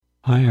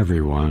Hi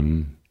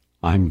everyone,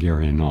 I'm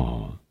Gary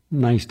Null.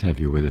 Nice to have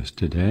you with us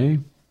today.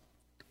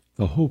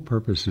 The whole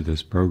purpose of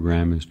this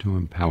program is to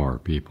empower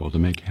people to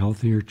make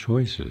healthier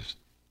choices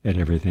at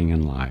everything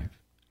in life.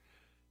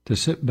 To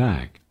sit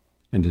back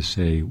and to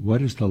say,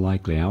 what is the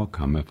likely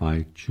outcome if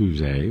I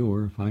choose A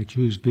or if I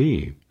choose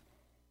B?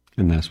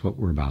 And that's what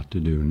we're about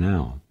to do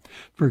now.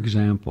 For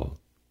example,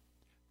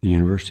 the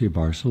University of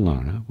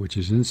Barcelona, which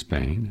is in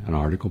Spain, an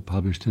article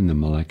published in the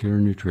Molecular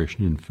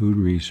Nutrition and Food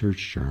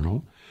Research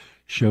Journal,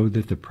 showed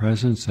that the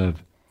presence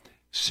of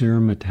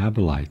serum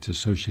metabolites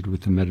associated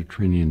with the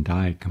Mediterranean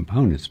diet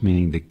components,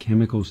 meaning the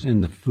chemicals in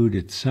the food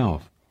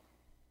itself,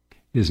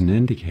 is an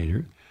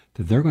indicator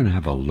that they're going to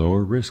have a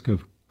lower risk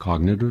of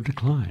cognitive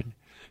decline,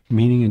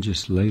 meaning in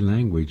just lay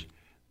language,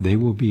 they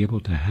will be able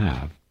to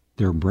have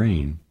their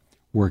brain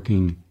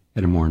working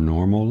at a more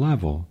normal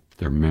level,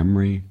 their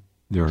memory,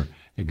 their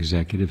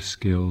executive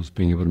skills,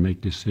 being able to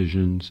make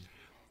decisions,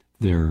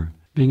 their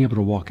being able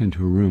to walk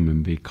into a room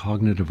and be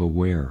cognitive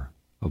aware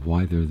of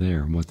why they're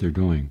there and what they're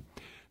doing,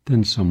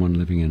 than someone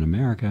living in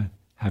America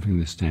having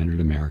the standard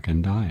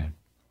American diet.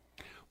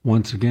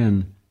 Once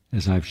again,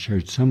 as I've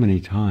shared so many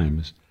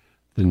times,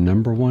 the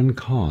number one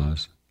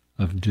cause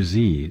of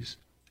disease,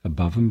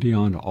 above and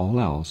beyond all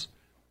else,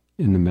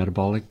 in the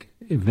metabolic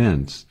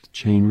events,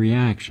 chain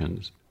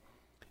reactions,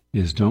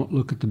 is don't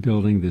look at the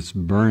building that's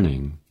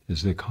burning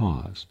as the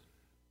cause,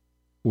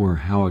 or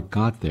how it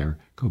got there.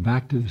 Go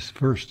back to this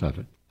first of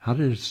it. How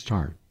did it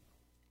start?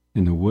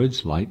 In the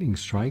woods, lightning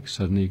strikes,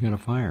 suddenly you got a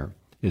fire.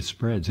 It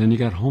spreads, and you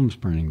got homes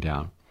burning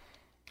down.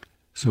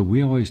 So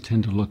we always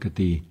tend to look at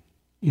the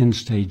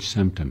end-stage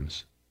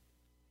symptoms.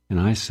 And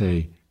I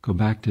say, go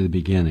back to the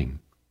beginning.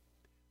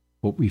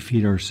 What we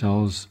feed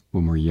ourselves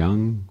when we're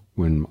young,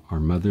 when our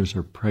mothers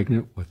are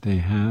pregnant, what they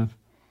have,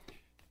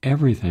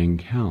 everything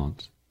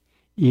counts.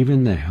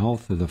 Even the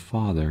health of the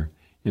father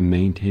in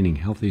maintaining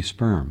healthy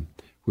sperm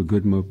with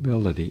good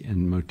mobility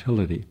and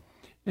motility,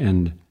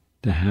 and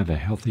to have a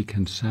healthy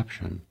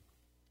conception,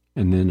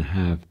 and then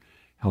have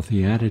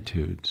healthy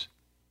attitudes.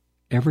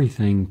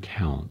 Everything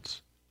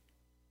counts.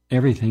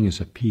 Everything is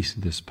a piece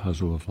of this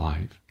puzzle of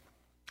life.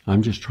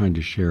 I'm just trying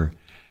to share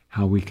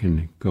how we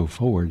can go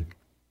forward.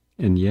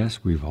 And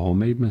yes, we've all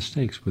made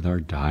mistakes with our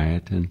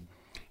diet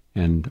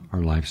and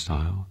our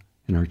lifestyle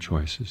and our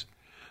choices.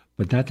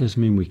 But that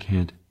doesn't mean we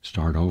can't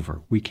start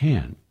over. We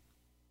can.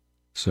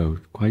 So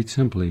quite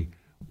simply,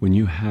 when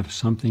you have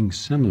something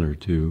similar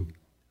to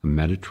a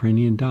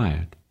Mediterranean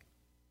diet,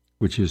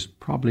 which is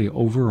probably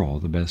overall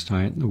the best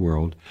diet in the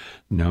world.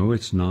 No,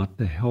 it's not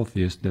the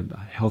healthiest. The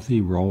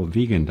healthy raw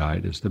vegan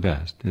diet is the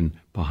best. And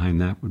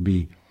behind that would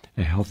be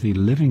a healthy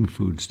living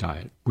foods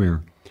diet,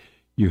 where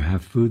you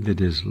have food that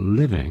is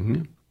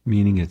living,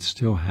 meaning it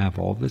still have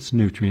all of its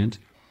nutrients,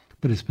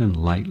 but it's been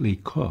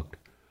lightly cooked,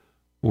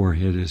 or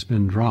it has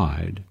been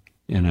dried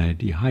in a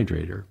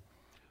dehydrator,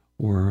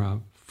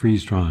 or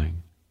freeze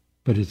drying,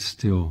 but it's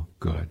still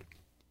good.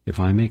 If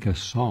I make a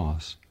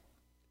sauce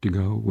to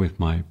go with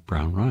my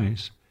brown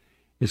rice,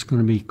 it's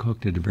going to be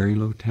cooked at a very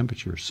low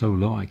temperature, so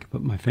low I can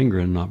put my finger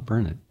in and not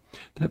burn it.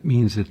 That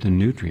means that the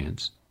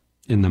nutrients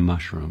in the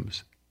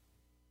mushrooms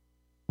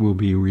will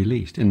be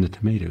released, in the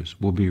tomatoes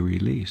will be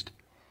released,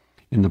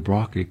 in the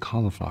broccoli,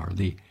 cauliflower,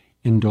 the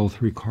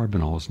indole-3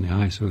 carbanols and the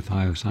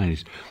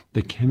isothiocyanates,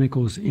 the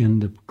chemicals in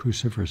the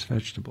cruciferous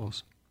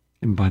vegetables.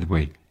 And by the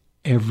way,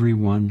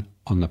 everyone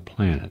on the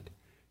planet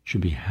should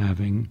be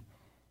having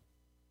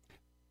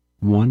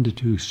 1 to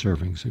 2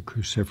 servings of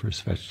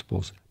cruciferous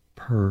vegetables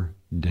per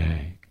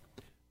day.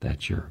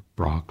 That's your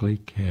broccoli,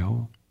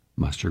 kale,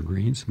 mustard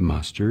greens,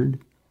 mustard,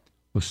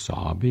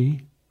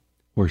 wasabi,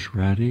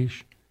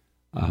 horseradish,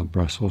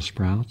 Brussels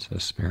sprouts,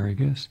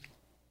 asparagus.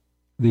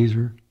 These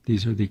are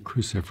the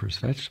cruciferous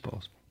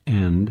vegetables,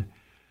 and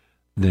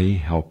they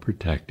help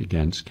protect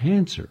against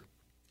cancer,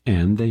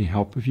 and they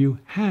help if you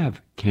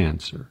have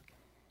cancer.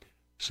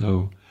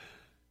 So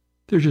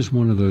they're just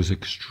one of those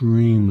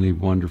extremely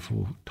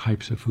wonderful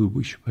types of food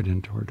we should put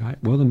into our diet.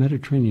 Well, the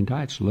Mediterranean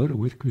diet's loaded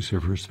with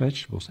cruciferous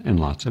vegetables and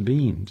lots of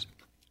beans.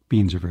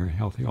 Beans are very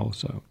healthy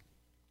also.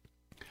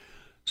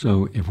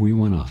 So if we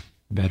want a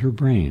better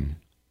brain,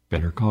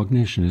 better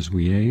cognition as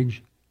we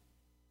age,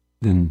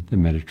 then the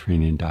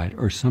Mediterranean diet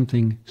or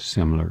something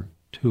similar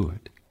to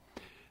it.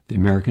 The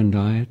American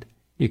diet,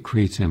 it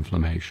creates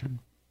inflammation.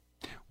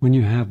 When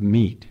you have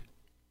meat,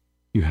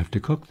 you have to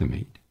cook the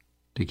meat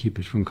to keep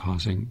it from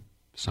causing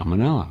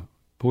salmonella,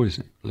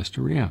 poison,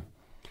 listeria.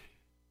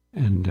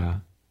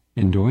 And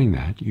in doing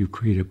that, you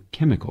create a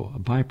chemical, a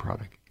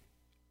byproduct.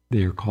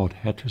 They are called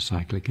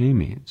heterocyclic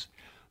amines.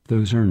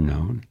 Those are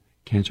known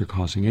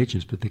cancer-causing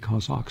agents, but they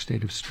cause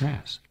oxidative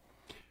stress.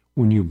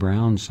 When you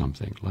brown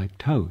something like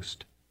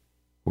toast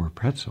or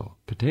pretzel,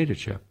 potato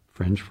chip,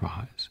 French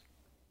fries,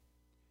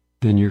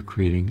 then you're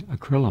creating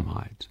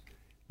acrylamides.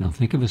 Now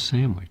think of a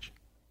sandwich.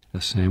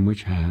 A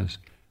sandwich has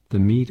the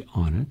meat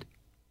on it.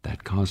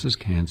 That causes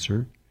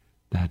cancer.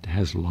 That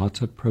has lots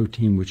of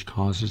protein, which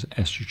causes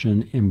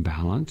estrogen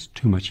imbalance,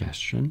 too much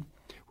estrogen,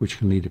 which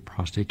can lead to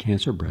prostate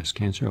cancer, breast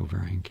cancer,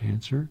 ovarian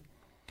cancer.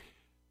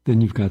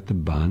 Then you've got the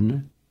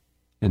bun,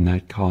 And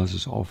that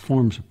causes all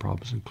forms of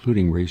problems,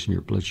 including raising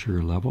your blood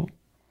sugar level.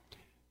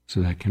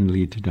 So that can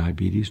lead to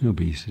diabetes and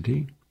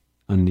obesity,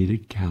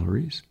 unneeded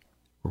calories,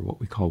 or what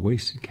we call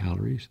wasted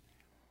calories.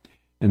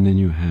 And then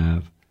you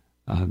have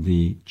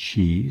the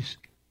cheese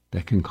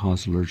that can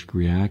cause allergic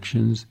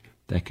reactions,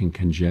 that can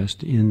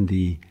congest in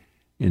the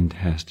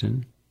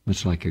intestine,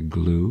 much like a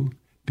glue,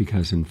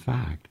 because in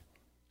fact,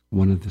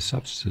 one of the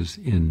substances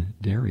in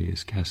dairy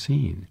is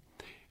casein,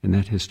 and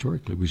that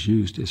historically was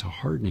used as a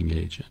hardening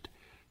agent.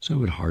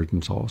 So it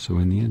hardens also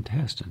in the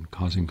intestine,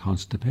 causing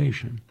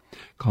constipation,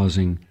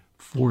 causing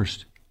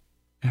forced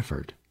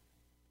effort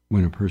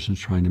when a person's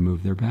trying to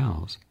move their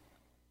bowels.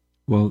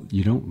 Well,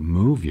 you don't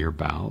move your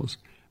bowels.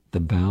 The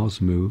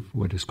bowels move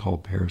what is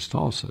called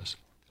peristalsis,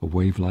 a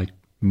wave-like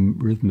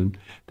rhythm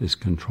that's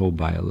controlled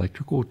by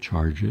electrical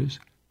charges,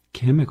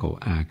 chemical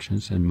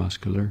actions, and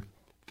muscular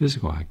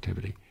physical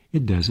activity.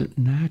 It does it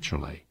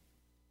naturally.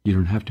 You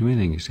don't have to do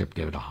anything except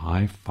give it a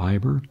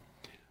high-fiber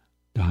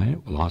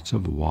diet, lots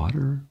of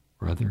water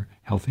or other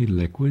healthy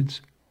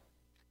liquids,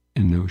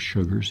 and no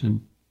sugars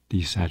and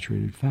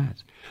desaturated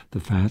fats. The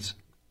fats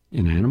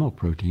in animal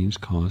proteins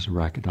cause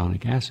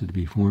arachidonic acid to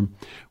be formed,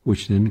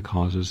 which then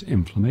causes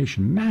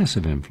inflammation,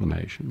 massive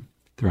inflammation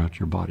throughout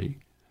your body.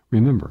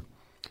 Remember,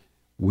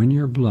 when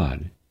your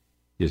blood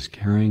is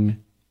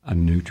carrying a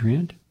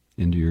nutrient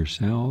into your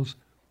cells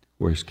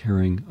or is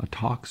carrying a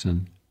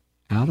toxin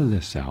out of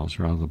the cells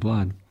or out of the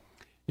blood,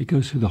 it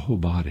goes through the whole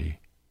body.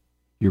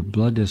 Your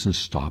blood doesn't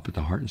stop at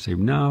the heart and say,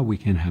 no, we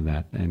can't have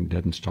that, and it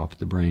doesn't stop at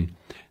the brain.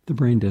 The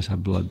brain does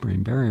have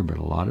blood-brain barrier, but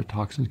a lot of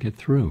toxins get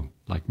through,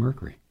 like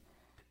mercury.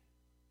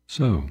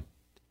 So,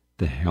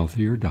 the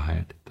healthier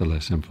diet, the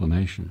less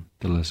inflammation.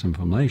 The less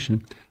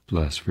inflammation, the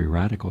less free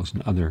radicals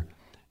and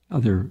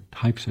other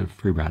types of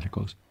free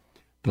radicals.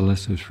 The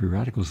less those free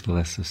radicals, the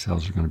less the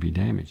cells are going to be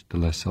damaged. The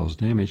less cells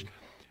damaged,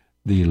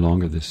 the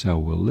longer the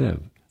cell will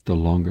live, the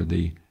longer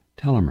the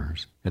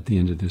telomeres at the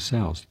end of the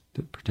cells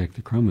that protect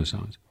the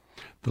chromosomes.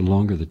 The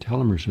longer the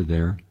telomeres are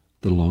there,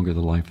 the longer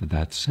the life of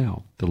that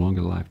cell. The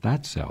longer the life of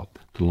that cell,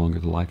 the longer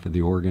the life of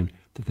the organ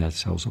that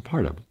cell's a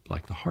part of,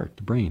 like the heart,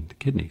 the brain, the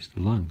kidneys,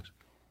 the lungs.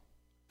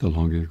 The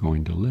longer you're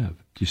going to live.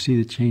 Do you see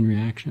the chain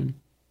reaction?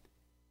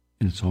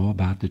 And it's all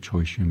about the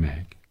choice you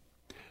make.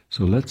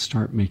 So let's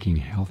start making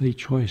healthy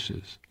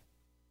choices,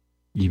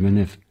 even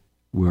if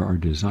where our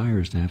desire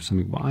is to have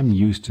something. Well, I'm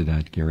used to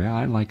that, Gary.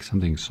 I like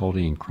something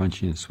salty and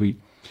crunchy and sweet,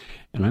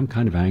 and I'm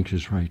kind of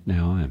anxious right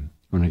now, and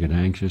when I get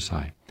anxious,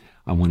 I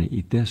want to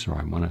eat this, or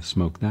I want to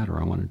smoke that, or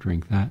I want to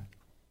drink that.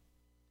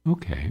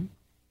 Okay,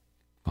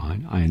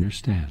 fine, I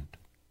understand.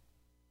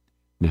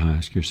 Now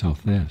ask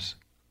yourself this.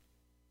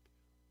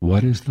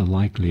 What is the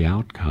likely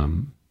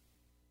outcome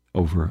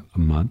over a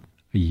month,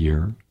 a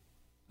year,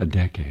 a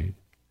decade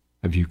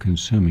of you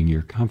consuming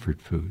your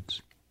comfort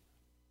foods?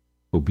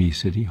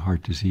 Obesity,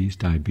 heart disease,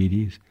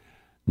 diabetes,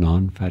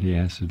 non-fatty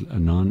acid,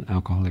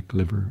 non-alcoholic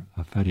liver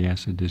fatty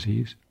acid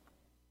disease.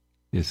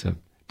 It's a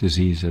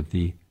disease of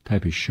the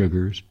type of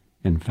sugars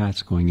and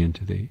fats going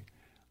into the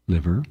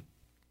liver,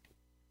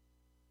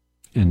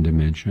 and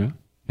dementia,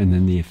 and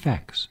then the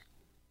effects.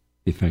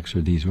 The effects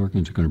are these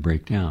organs are going to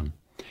break down.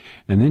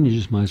 And then you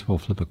just might as well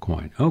flip a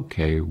coin.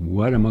 Okay,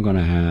 what am I going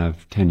to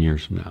have 10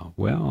 years from now?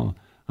 Well,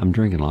 I'm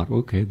drinking a lot.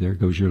 Okay, there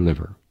goes your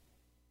liver.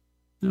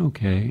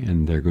 Okay,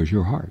 and there goes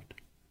your heart.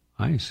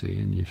 I see.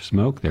 And you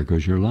smoke, there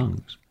goes your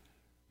lungs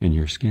and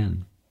your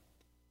skin.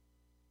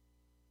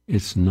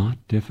 It's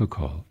not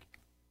difficult.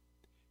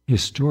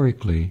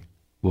 Historically,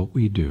 what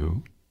we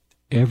do,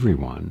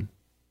 everyone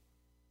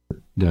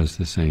does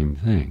the same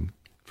thing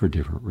for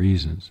different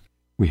reasons.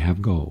 We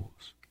have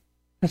goals.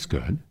 That's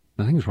good.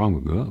 Nothing's wrong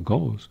with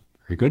goals.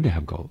 Very good to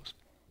have goals,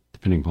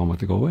 depending upon what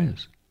the goal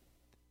is.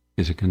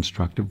 Is it a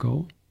constructive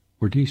goal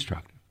or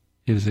destructive?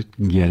 Is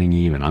it getting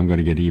even? I'm going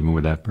to get even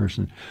with that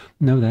person.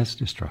 No, that's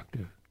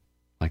destructive.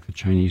 Like the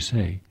Chinese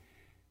say,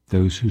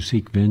 those who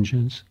seek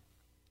vengeance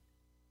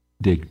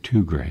dig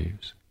 2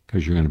 graves,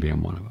 because you're going to be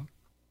in one of them.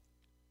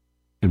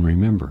 And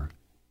remember,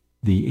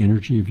 the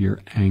energy of your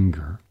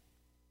anger,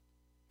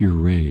 your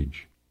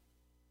rage,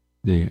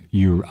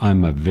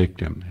 I'm a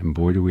victim, and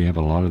boy do we have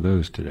a lot of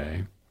those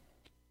today.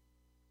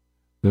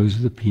 Those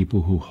are the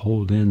people who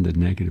hold in the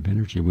negative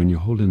energy. When you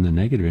hold in the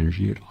negative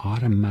energy, it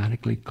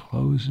automatically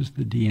closes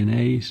the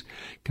DNA's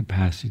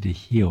capacity to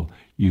heal.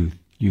 You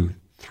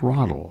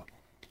throttle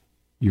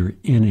your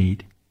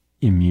innate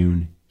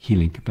immune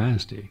healing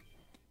capacity.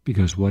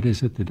 Because what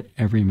is it that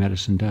every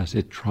medicine does?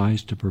 It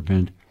tries to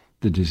prevent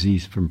the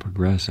disease from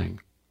progressing.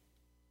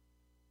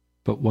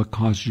 But what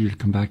causes you to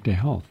come back to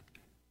health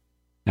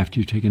after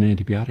you've taken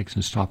antibiotics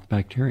and stopped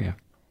bacteria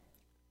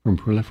from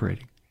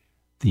proliferating?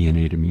 The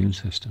innate immune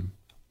system.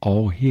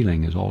 All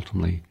healing is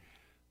ultimately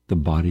the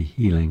body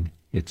healing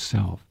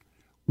itself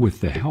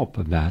with the help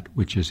of that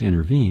which is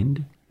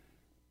intervened.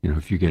 You know,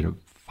 if you get a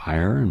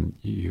fire and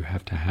you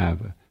have to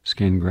have a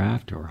skin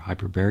graft or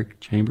hyperbaric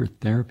chamber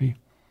therapy,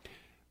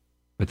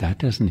 but that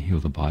doesn't heal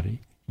the body.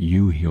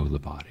 You heal the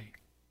body.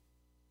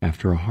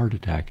 After a heart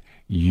attack,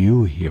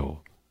 you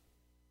heal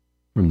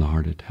from the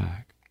heart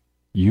attack.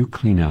 You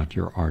clean out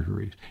your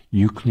arteries.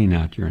 You clean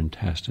out your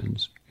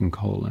intestines and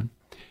colon.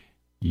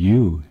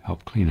 You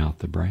help clean out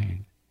the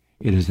brain.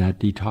 It is that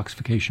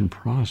detoxification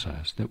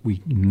process that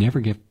we never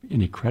give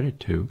any credit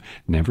to,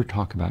 never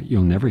talk about.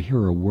 You'll never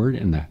hear a word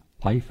in the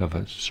life of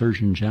a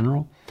surgeon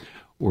general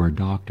or a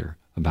doctor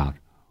about,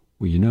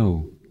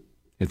 well,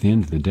 at the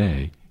end of the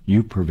day,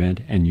 you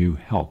prevent and you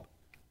help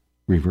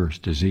reverse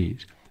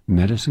disease.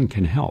 Medicine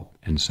can help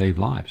and save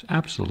lives,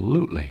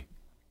 absolutely,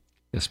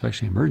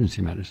 especially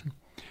emergency medicine.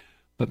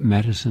 But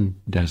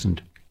medicine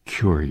doesn't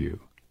cure you.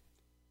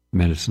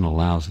 Medicine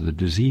allows the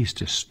disease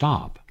to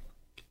stop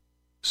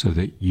so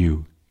that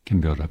you can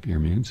build up your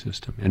immune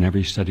system. And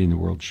every study in the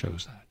world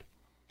shows that.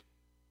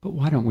 But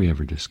why don't we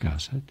ever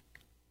discuss it?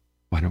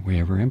 Why don't we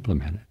ever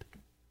implement it?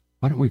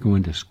 Why don't we go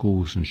into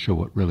schools and show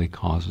what really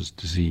causes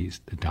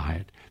disease, the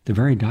diet, the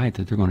very diet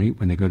that they're going to eat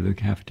when they go to the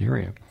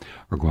cafeteria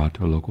or go out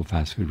to a local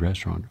fast food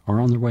restaurant or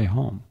on their way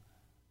home?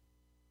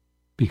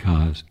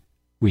 Because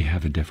we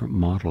have a different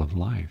model of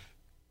life,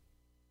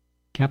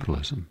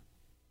 capitalism.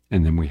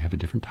 And then we have a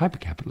different type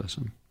of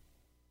capitalism,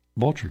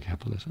 vulture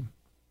capitalism.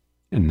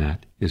 And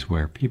that is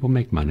where people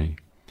make money.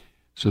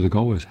 So the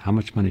goal is how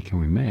much money can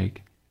we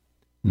make,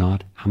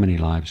 not how many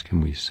lives can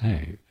we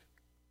save.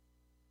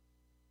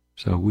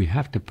 So we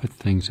have to put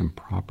things in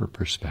proper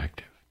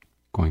perspective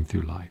going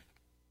through life.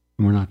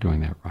 And we're not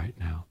doing that right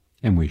now.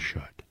 And we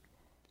should.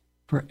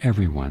 For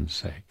everyone's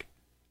sake.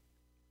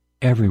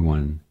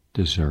 Everyone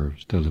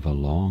deserves to live a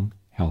long,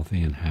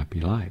 healthy, and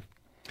happy life.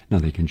 Now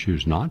they can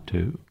choose not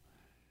to.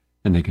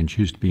 And they can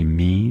choose to be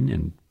mean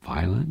and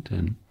violent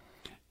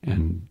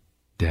and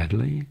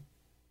deadly,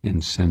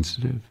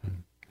 insensitive,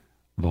 and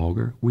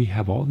vulgar. We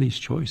have all these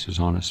choices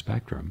on a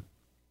spectrum.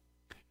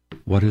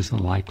 What is the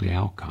likely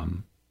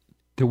outcome?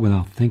 That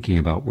without thinking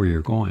about where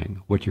you're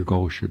going, what your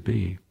goal should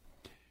be,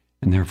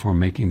 and therefore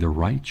making the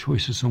right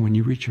choices so when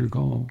you reach your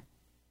goal,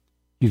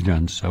 you've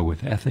done so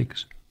with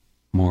ethics,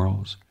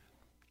 morals,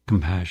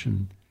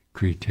 compassion,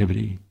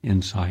 creativity,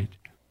 insight,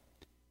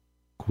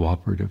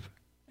 cooperative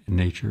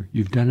nature.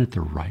 You've done it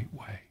the right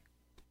way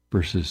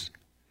versus,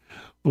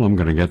 well, I'm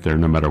going to get there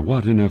no matter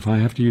what, and if I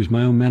have to use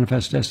my own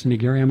manifest destiny,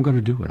 Gary, I'm going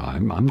to do it.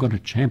 I'm going to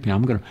champion.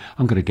 I'm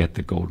going to get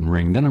the golden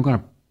ring. Then I'm going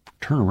to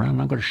turn around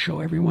and I'm going to show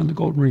everyone the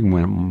golden ring.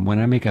 When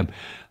I make a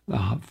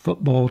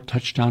football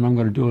touchdown, I'm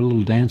going to do a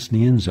little dance in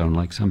the end zone,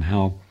 like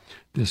somehow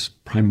this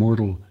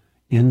primordial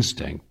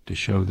instinct to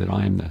show that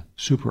I am the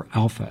super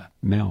alpha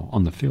male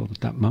on the field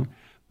at that moment.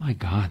 My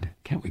God,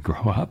 can't we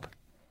grow up?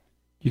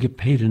 You get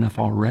paid enough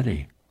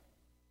already.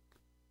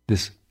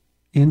 This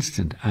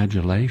instant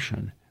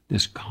adulation,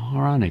 this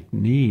chronic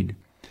need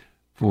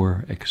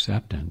for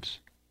acceptance.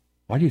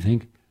 Why do you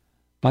think,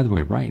 by the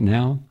way, right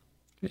now,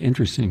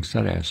 interesting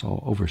study I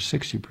saw, over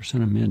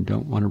 60% of men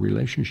don't want a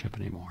relationship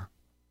anymore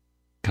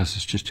because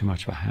it's just too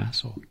much of a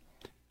hassle.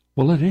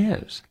 Well, it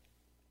is.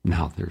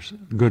 Now, there's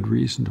good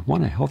reason to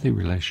want a healthy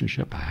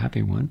relationship, a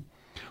happy one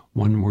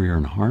where you're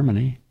in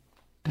harmony.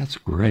 That's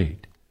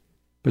great.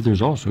 But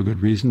there's also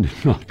good reason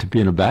not to be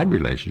in a bad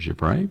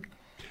relationship, right?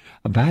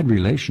 A bad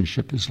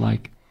relationship is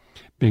like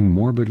being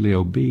morbidly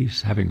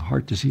obese, having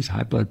heart disease,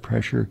 high blood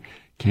pressure,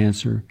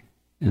 cancer,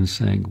 and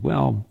saying,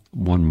 well,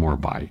 one more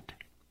bite.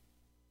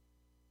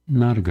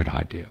 Not a good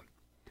idea.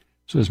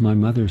 So as my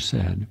mother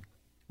said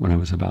when I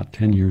was about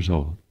 10 years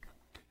old,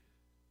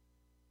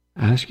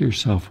 ask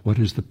yourself, what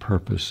is the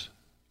purpose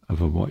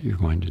of what you're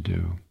going to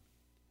do?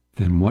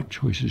 Then what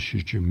choices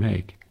should you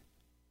make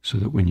so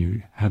that when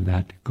you have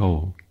that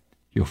goal,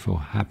 you'll feel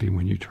happy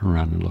when you turn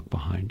around and look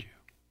behind you?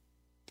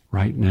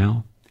 Right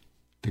now,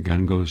 the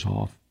gun goes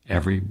off.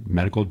 Every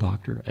medical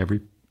doctor,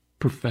 every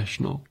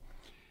professional,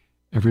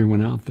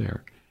 everyone out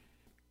there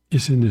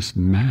is in this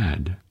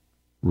mad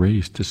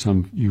race to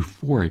some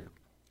euphoric,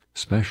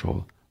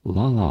 special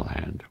la-la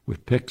land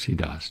with pixie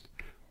dust.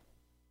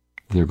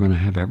 They're going to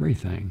have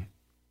everything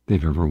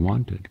they've ever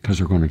wanted because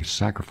they're going to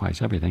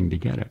sacrifice everything to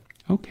get it.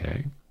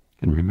 Okay,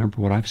 and remember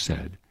what I've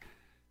said.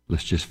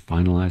 Let's just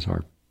finalize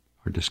our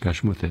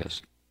discussion with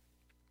this.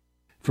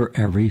 For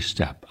every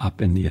step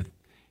up in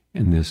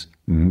this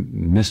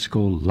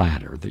mystical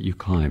ladder that you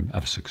climb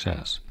of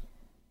success,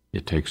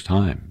 it takes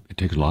time. It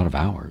takes a lot of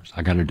hours.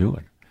 I got to do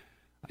it.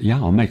 Yeah,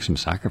 I'll make some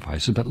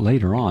sacrifices, but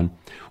later on,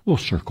 we'll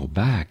circle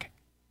back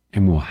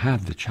and we'll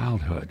have the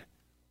childhood.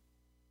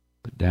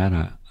 But Dad,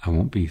 I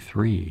won't be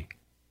 3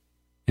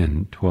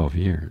 in 12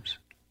 years.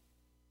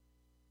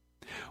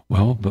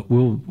 Well, but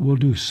we'll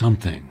do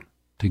something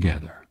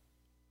together.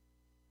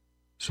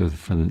 So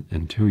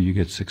until you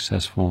get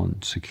successful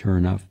and secure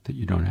enough that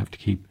you don't have to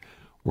keep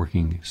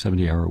working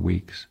 70-hour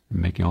weeks and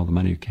making all the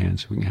money you can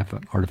so we can have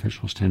an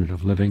artificial standard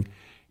of living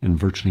and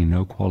virtually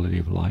no quality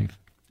of life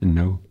and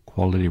no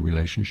quality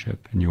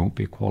relationship, and you won't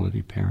be a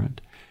quality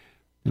parent.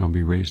 And I'll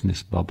be raised in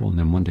this bubble, and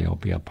then one day I'll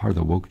be a part of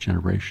the woke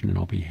generation, and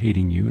I'll be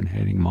hating you and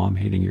hating Mom,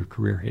 hating your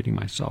career, hating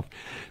myself,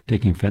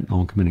 taking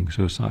fentanyl and committing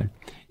suicide.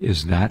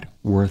 Is that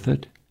worth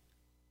it?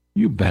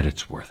 You bet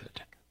it's worth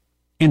it.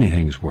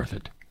 Anything's worth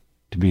it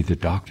to be the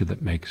doctor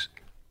that makes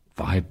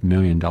 $5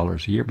 million a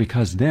year,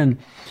 because then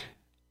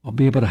I'll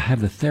be able to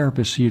have the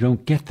therapist so you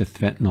don't get the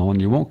fentanyl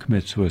and you won't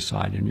commit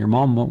suicide and your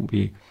mom won't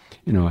be,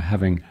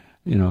 having,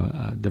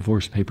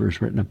 divorce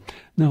papers written up.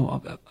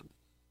 No,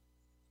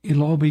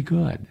 it'll all be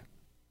good.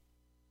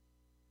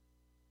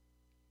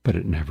 But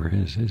it never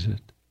is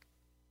it?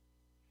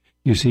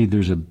 You see,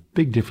 there's a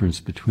big difference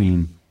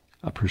between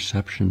a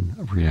perception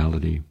of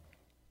reality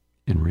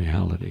and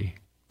reality.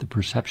 The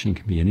perception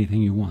can be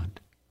anything you want.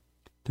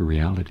 The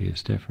reality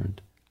is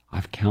different.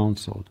 I've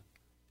counseled,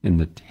 in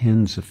the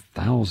tens of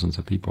thousands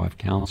of people I've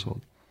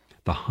counseled,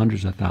 the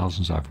hundreds of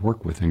thousands I've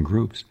worked with in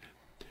groups,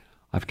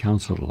 I've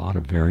counseled a lot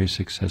of very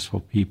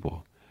successful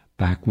people.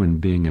 Back when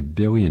being a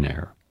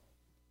billionaire,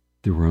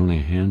 there were only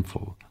a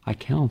handful. I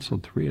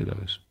counseled 3 of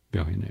those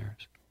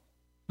billionaires.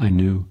 I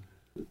knew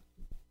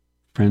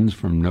friends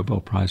from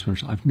Nobel Prize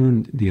winners. I've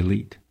known the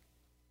elite.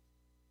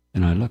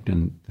 And I looked,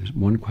 and there's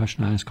one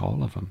question I ask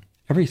all of them,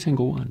 every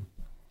single one.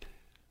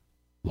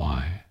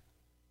 Why?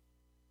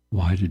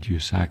 Why did you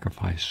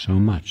sacrifice so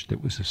much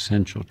that was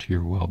essential to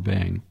your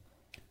well-being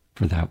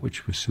for that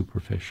which was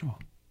superficial?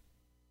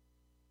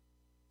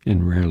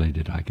 And rarely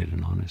did I get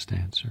an honest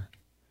answer.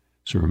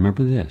 So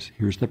remember this.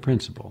 Here's the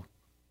principle.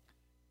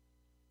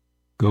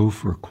 Go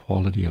for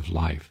quality of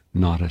life,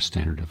 not a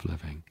standard of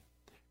living.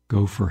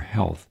 Go for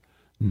health,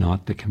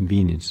 not the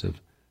convenience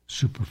of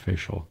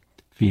superficial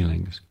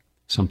feelings,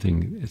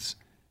 something that's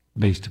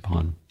based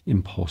upon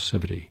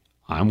impulsivity.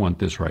 I want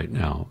this right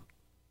now.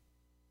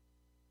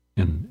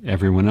 And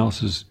everyone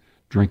else is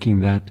drinking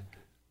that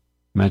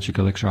magic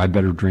elixir. I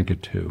better drink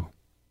it too.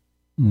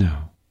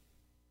 No.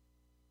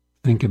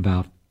 Think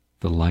about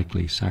the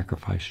likely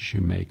sacrifices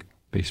you make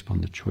based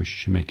upon the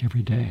choices you make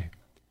every day.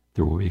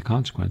 There will be a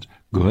consequence.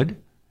 Good,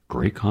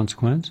 great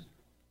consequence,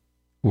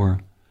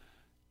 or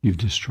you've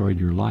destroyed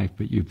your life,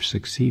 but you've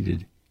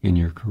succeeded in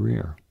your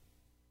career.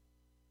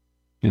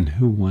 And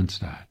who wants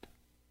that?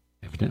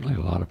 Evidently a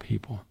lot of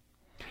people.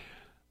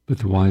 But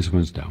the wise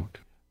ones don't.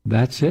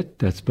 That's it.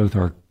 That's both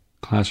our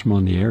Classroom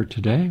on the Air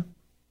today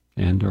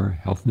and our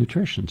Health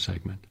Nutrition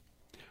segment.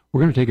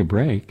 We're going to take a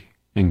break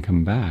and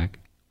come back.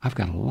 I've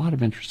got a lot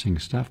of interesting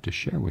stuff to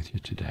share with you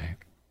today.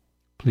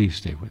 Please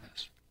stay with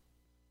us.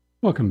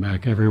 Welcome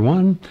back,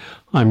 everyone.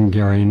 I'm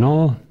Gary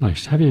Null.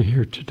 Nice to have you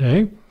here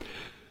today.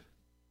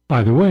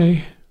 By the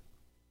way,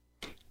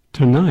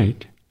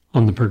 tonight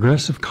on the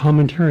Progressive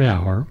Commentary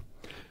Hour,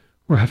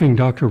 we're having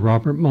Dr.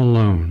 Robert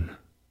Malone.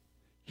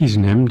 He's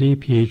an MD,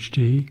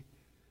 PhD.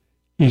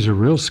 He's a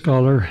real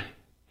scholar,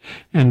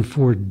 and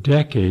for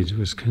decades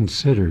was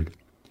considered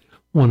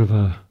one of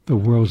the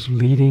world's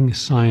leading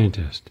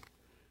scientists.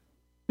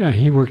 Yeah,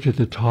 he worked at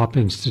the top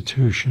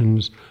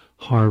institutions,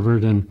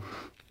 Harvard,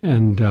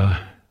 and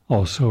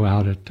also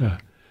out at the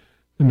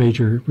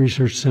major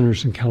research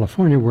centers in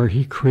California, where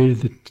he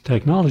created the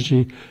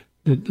technology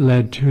that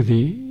led to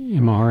the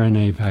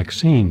mRNA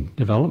vaccine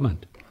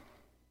development.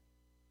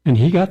 And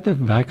he got the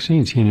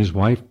vaccines, he and his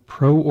wife,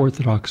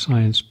 pro-orthodox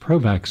science,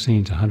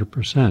 pro-vaccines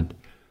 100%.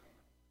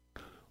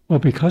 Well,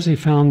 because he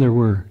found there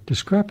were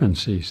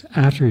discrepancies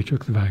after he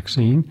took the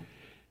vaccine,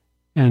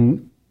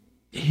 and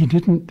he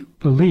didn't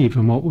believe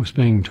in what was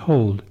being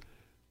told,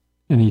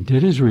 and he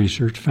did his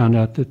research, found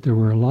out that there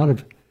were a lot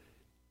of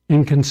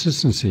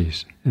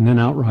inconsistencies and then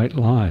outright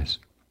lies.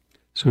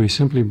 So he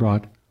simply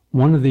brought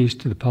one of these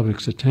to the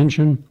public's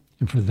attention,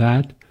 and for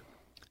that,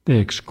 they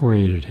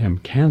excoriated him,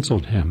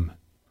 canceled him.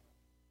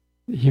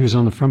 He was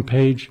on the front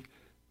page,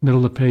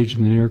 middle of the page of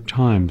the New York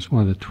Times,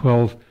 one of the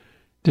 12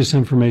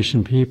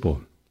 disinformation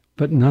people.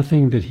 But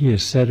nothing that he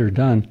has said or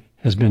done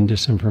has been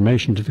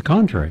disinformation. To the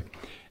contrary,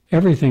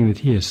 everything that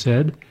he has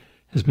said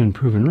has been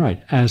proven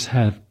right, as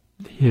have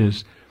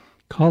his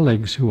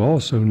colleagues who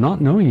also, not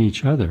knowing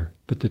each other,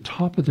 but the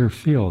top of their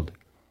field,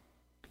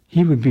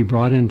 he would be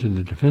brought into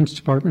the Defense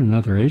Department and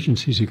other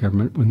agencies of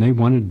government when they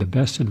wanted the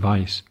best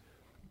advice.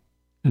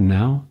 And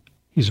now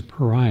he's a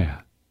pariah.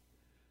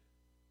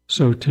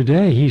 So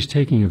today he's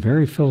taking a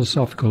very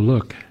philosophical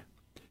look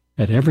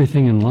at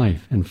everything in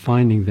life and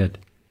finding that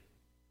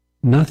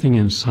nothing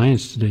in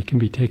science today can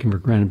be taken for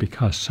granted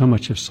because so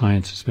much of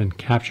science has been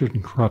captured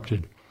and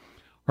corrupted.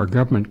 Our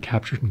government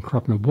captured and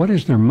corrupted. What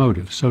is their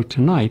motive? So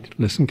tonight,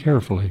 listen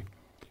carefully,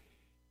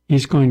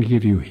 he's going to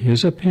give you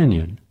his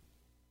opinion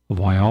of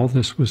why all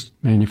this was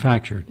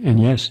manufactured. And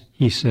yes,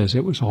 he says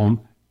it was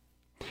all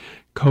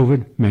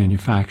COVID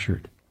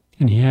manufactured.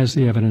 And he has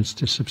the evidence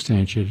to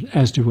substantiate it,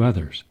 as do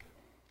others.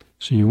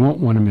 So you won't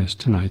want to miss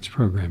tonight's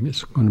program.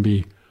 It's going to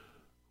be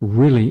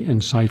really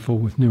insightful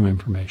with new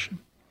information.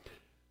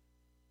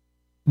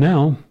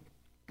 Now,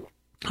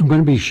 I'm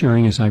going to be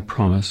sharing, as I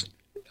promised,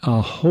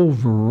 a whole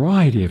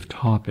variety of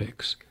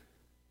topics.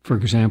 For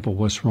example,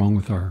 what's wrong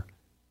with our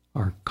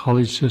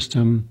college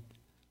system,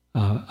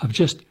 of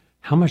just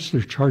how much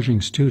they're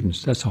charging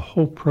students. That's a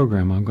whole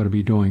program I'm going to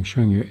be doing,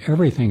 showing you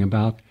everything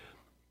about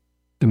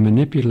the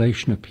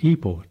manipulation of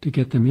people to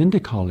get them into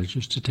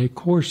colleges to take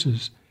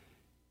courses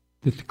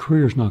that the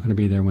career is not going to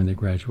be there when they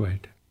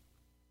graduate.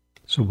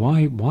 So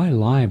why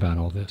lie about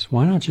all this?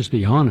 Why not just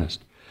be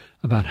honest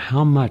about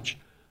how much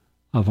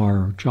of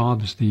our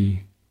jobs the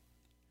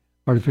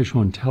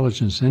artificial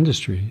intelligence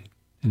industry,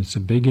 and it's a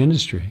big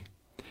industry,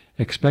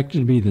 expected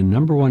to be the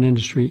 #1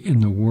 industry in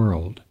the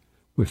world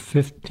with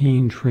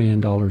 $15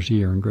 trillion a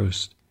year in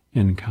gross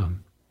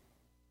income.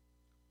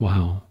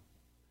 Wow.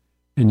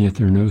 And yet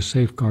there are no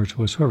safeguards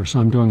whatsoever. So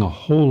I'm doing a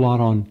whole lot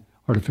on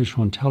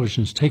artificial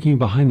intelligence, taking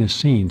behind the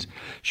scenes,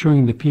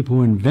 showing the people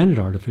who invented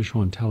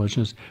artificial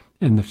intelligence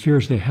and the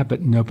fears they have,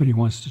 but nobody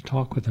wants to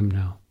talk with them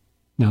now.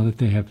 Now that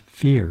they have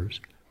fears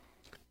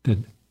that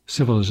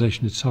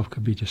civilization itself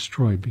could be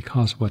destroyed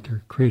because of what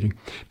they're creating,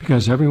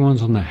 because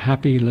everyone's on the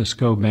happy let's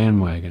go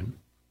bandwagon.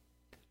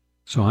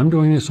 So I'm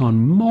doing this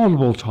on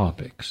multiple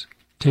topics,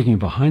 taking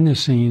behind the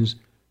scenes,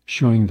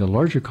 showing the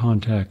larger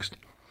context.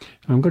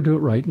 And I'm going to do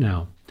it right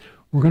now.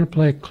 We're going to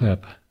play a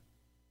clip,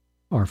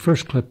 our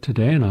first clip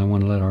today, and I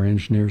want to let our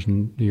engineers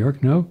in New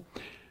York know.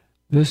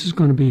 This is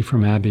going to be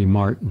from Abby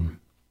Martin.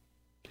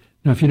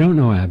 Now, if you don't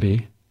know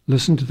Abby,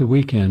 listen to The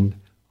Weekend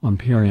on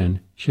PRN.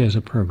 She has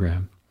a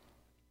program.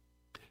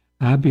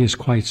 Abby is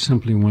quite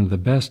simply one of the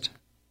best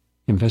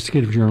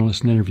investigative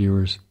journalists and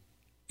interviewers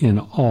in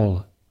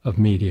all of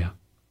media.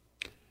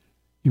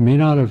 You may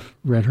not have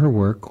read her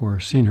work or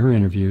seen her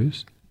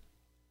interviews,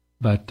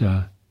 but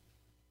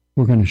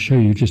we're going to show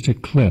you just a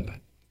clip,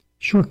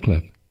 short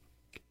clip,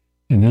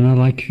 and then I'd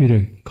like you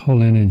to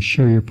call in and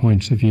share your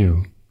points of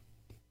view.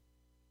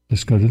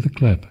 Let's go to the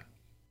clip.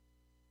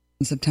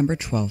 On September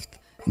 12th,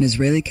 an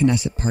Israeli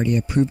Knesset party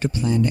approved a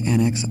plan to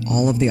annex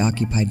all of the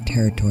occupied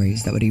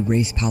territories that would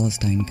erase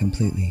Palestine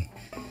completely.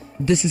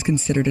 This is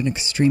considered an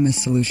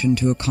extremist solution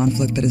to a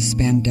conflict that has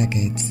spanned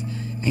decades,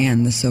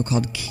 and the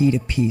so-called key to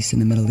peace in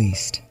the Middle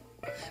East.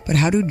 But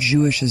how do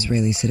Jewish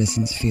Israeli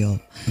citizens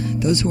feel,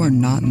 those who are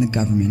not in the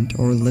government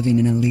or living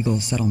in illegal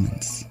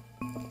settlements?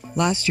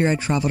 Last year I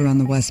traveled around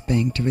the West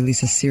Bank to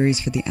release a series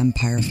for the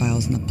Empire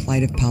Files on the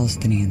plight of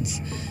Palestinians,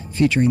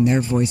 featuring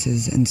their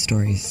voices and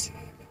stories.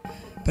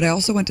 But I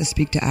also went to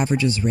speak to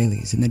average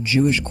Israelis in the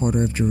Jewish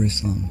quarter of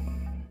Jerusalem.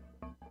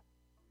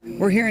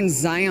 We're here in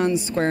Zion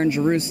Square in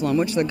Jerusalem,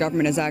 which the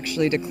government has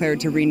actually declared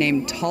to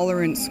rename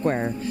Tolerant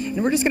Square.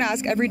 And we're just going to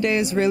ask everyday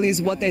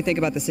Israelis what they think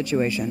about the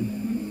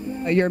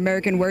situation. You're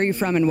American. Where are you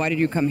from and why did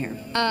you come here?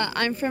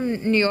 I'm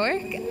from New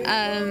York,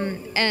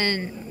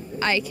 and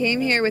I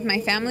came here with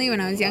my family when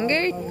I was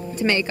younger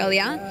to make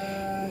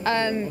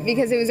Aliyah,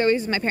 because it was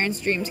always my parents'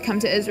 dream to come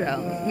to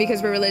Israel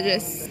because we're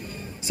religious.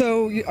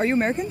 So, are you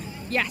American?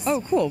 Yes.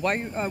 Oh, cool.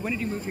 When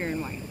did you move here and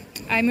why?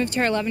 I moved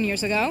here 11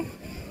 years ago.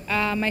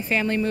 My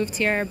family moved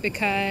here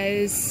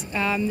because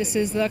this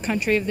is the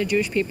country of the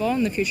Jewish people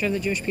and the future of the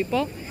Jewish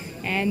people,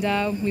 and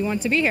we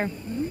want to be here.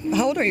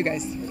 How old are you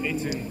guys?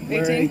 18.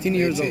 We're 18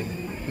 years old.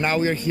 Now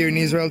we are here in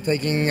Israel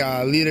taking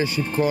a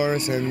leadership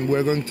course, and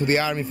we're going to the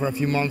army for a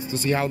few months to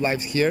see how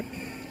life's here.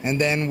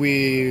 And then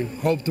we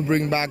hope to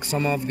bring back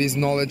some of this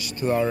knowledge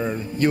to our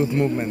youth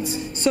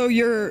movements. So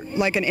you're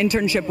like an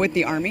internship with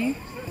the army?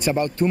 It's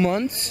about 2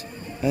 months,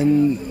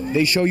 and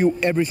they show you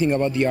everything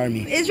about the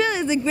army. Israel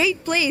is a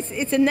great place.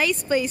 It's a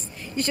nice place.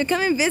 You should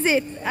come and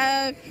visit.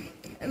 I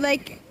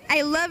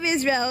love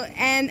Israel,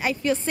 and I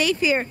feel safe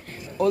here.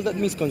 All that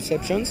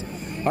misconceptions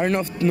are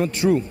not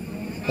true.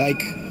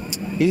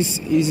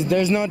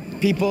 There's not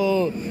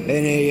people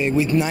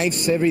with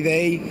knives every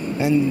day,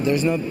 and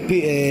there's not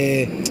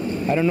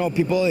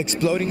people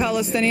exploding.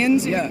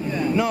 Palestinians? Yeah.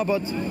 No,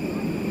 but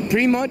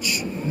pretty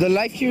much the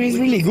life here is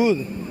really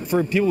good.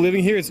 For people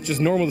living here, it's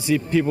just normal to see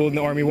people in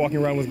the army walking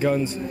around with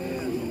guns,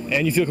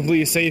 and you feel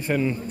completely safe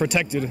and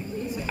protected.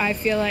 I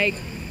feel like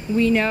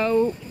we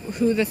know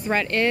who the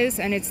threat is,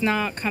 and it's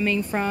not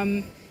coming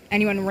from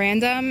anyone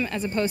random,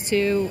 as opposed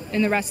to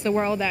in the rest of the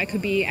world that it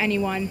could be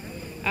anyone.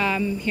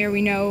 Here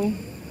we know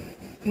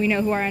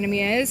who our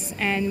enemy is,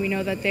 and we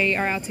know that they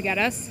are out to get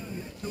us.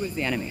 Who is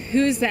the enemy?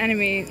 Who's the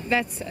enemy?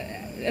 That's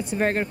a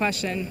very good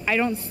question. I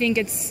don't think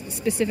it's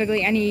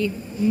specifically any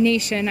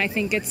nation. I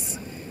think it's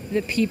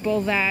the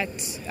people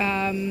that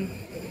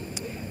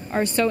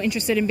are so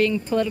interested in being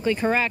politically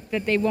correct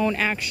that they won't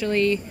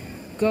actually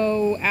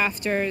go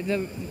after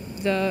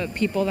the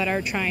people that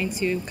are trying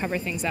to cover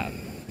things up.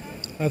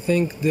 I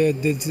think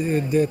that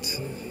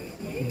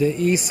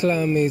the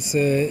Islam is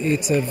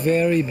it's a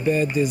very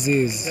bad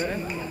disease,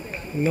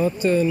 not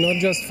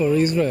just for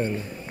Israel,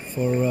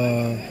 for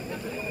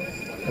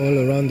all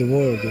around the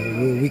world.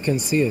 We can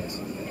see it.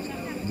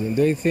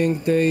 They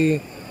think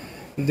they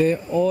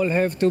all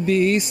have to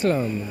be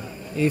Islam.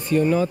 If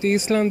you're not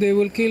Islam, they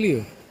will kill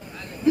you.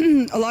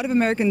 A lot of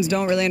Americans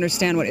don't really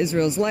understand what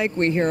Israel's like.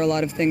 We hear a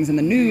lot of things in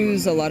the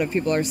news. A lot of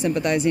people are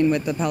sympathizing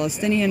with the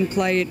Palestinian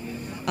plight.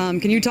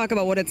 Can you talk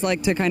about what it's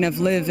like to kind of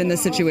live in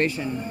this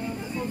situation?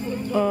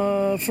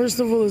 First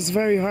of all, it's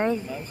very hard.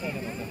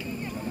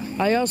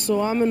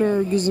 I'm in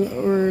an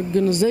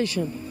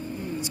organization.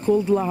 It's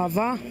called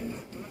Lahava.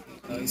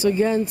 It's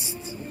against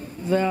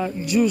the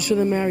Jews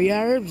shouldn't marry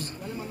Arabs.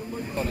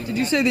 Did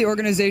you say the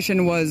organization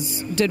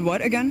did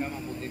what again?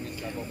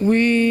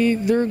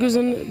 The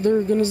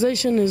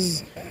organization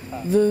is,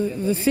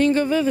 the thing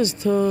of it is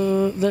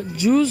that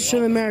Jews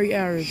shouldn't marry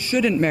Arabs.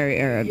 Shouldn't marry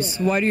Arabs.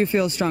 Yeah. Why do you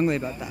feel strongly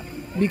about that?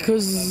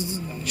 because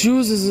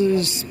Jews is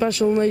a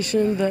special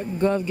nation that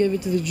God gave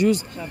it to the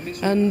Jews,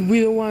 and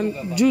we don't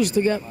want Jews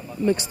to get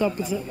mixed up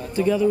with it,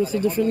 together with a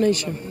different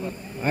nation.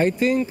 I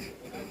think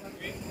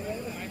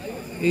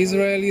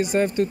Israelis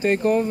have to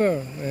take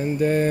over, and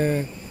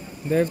they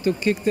have to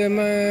kick them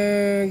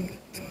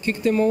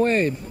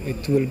away.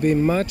 It will be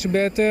much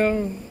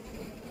better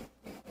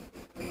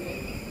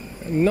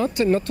not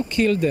to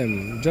kill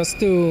them, just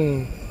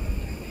to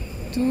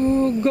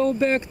go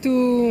back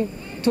to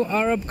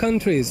Arab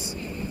countries.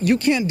 You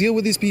can't deal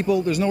with these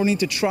people. There's no need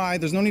to try.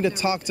 There's no need to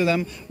talk to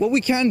them. What we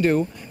can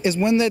do is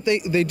when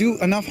they do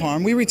enough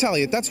harm, we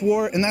retaliate. That's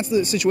war, and that's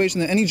the situation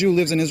that any Jew who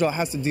lives in Israel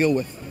has to deal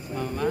with.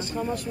 יש לך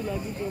משהו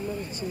להגיד,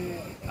 אומרת ש...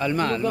 על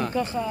מה? גם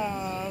ככה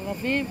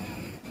ערבים,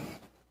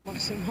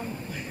 מקסימום.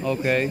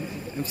 אוקיי,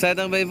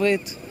 בסדר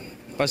בעברית?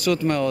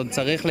 פשוט מאוד,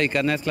 צריך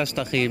להיכנס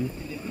לשטחים,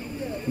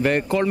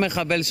 וכל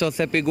מחבל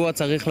שעושה פיגוע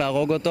צריך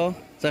להרוג אותו,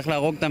 צריך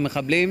להרוג את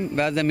המחבלים,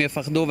 ואז הם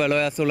יפחדו ולא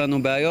יעשו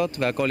לנו בעיות,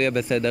 והכל יהיה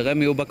בסדר.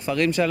 הם יהיו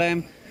בכפרים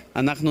שלהם,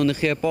 אנחנו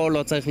נחיה פה,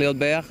 לא צריך להיות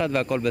ביחד,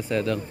 והכל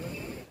בסדר.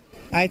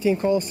 I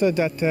think also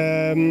that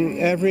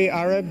every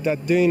Arab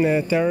that doing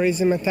a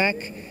terrorism attack,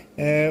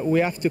 we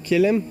have to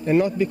kill him, and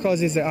not because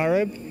he's an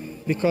Arab,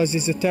 because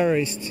he's a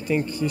terrorist. I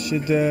think you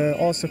should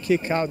also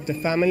kick out the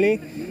family,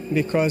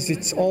 because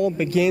it all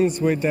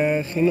begins with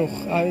chinuch.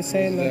 How you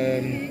say it?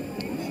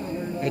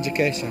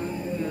 Education.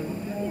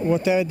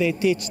 Whatever they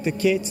teach the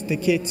kids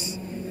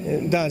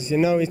does. You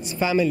know, it's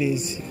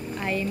families.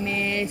 I'm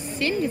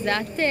think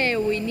that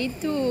we need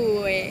to...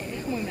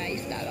 איך אומרים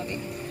להעיף את הערבים?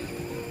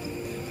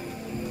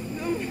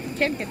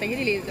 כן,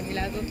 תגידי לי את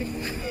המילה הזאת.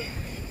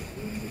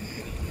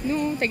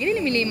 נו, תגידי לי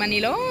מילים,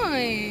 אני לא...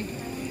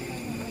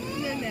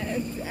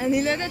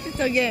 אני לא יודעת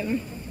לתרגם.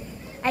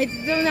 I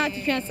don't know how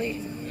to translate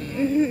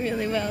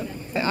really well.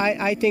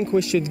 I think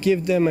we should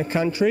give them a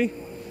country.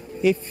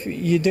 If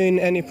you're doing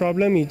any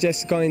problem, you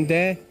just go in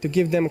there to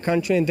give them a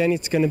country, and then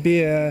it's going to be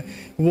a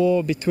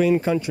war between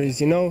countries,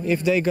 you know?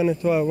 If they're going to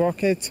throw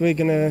rockets, we're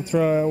going to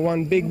throw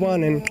one big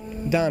one and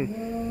done.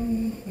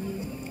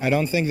 I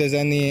don't think there's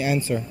any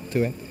answer to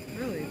it.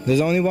 Really?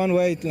 There's only one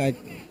way, like,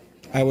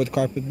 I would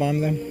carpet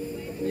bomb them.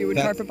 You would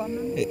carpet bomb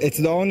them? It's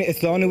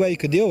the only way you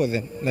could deal with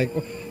it. Like,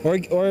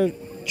 or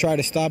try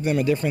to stop them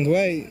a different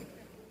way.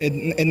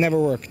 It never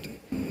worked.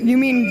 You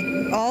mean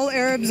all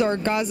Arabs or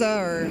Gaza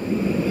or...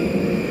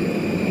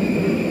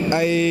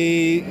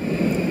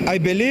 I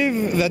believe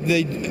that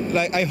they,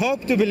 like, I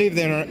hope to believe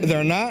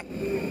they're not,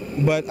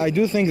 but I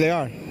do think they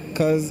are,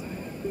 because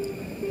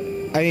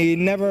I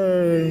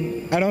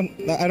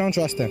don't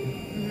trust them.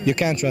 You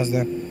can't trust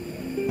them,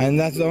 and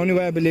that's the only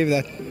way I believe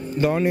that.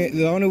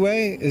 The only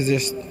way is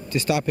just to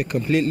stop it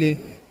completely.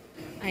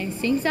 I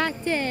think that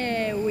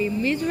we're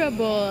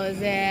miserable.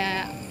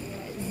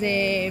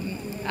 The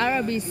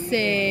Arabs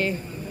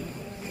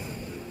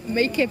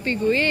make a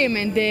פיגועים,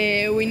 and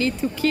we need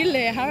to kill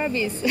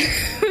Arabs.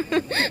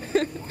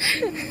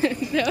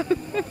 No.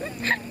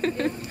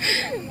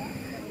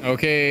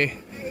 Okay.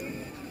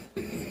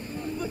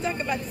 We'll talk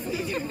about this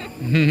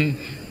later.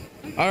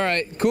 All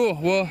right, cool.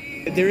 Well,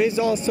 there is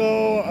also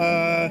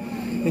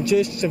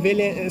Jewish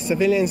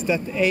civilians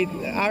that hate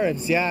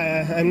Arabs.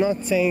 Yeah, I'm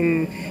not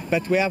saying,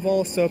 but we have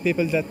also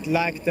people that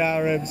like the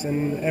Arabs and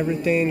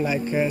everything,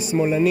 like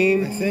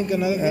Smolanim. I think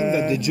another thing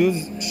that the Jews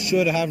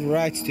should have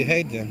rights to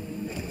hate them.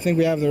 I think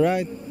we have the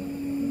right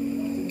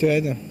to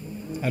hate them.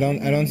 I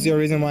don't see a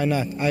reason why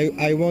not.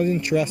 I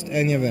wouldn't trust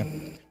any of them.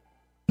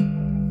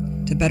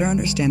 To better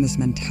understand this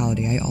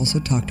mentality, I also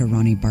talked to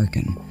Ronnie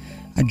Barkin,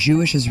 a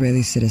Jewish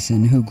Israeli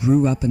citizen who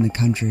grew up in the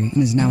country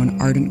and is now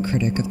an ardent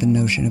critic of the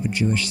notion of a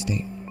Jewish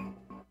state.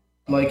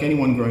 Like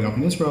anyone growing up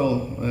in Israel,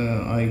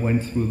 I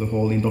went through the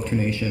whole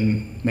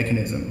indoctrination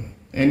mechanism.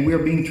 And we are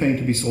being trained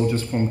to be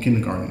soldiers from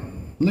kindergarten,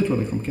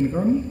 literally from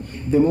kindergarten.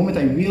 The moment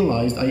I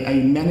realized I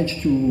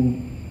managed to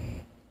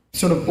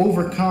sort of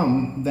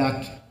overcome that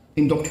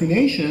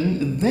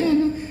indoctrination, then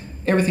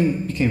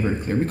everything became very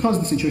clear, because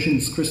the situation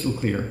is crystal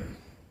clear.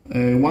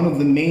 One of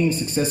the main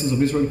successes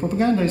of Israeli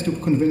propaganda is to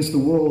convince the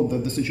world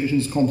that the situation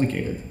is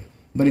complicated.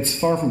 But it's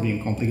far from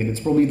being complicated. It's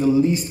probably the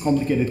least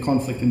complicated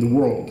conflict in the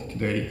world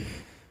today.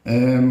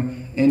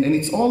 And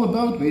it's all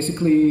about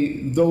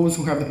basically those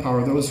who have the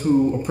power, those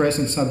who oppress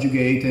and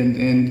subjugate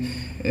and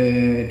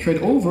tread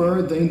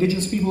over the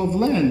indigenous people of the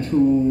land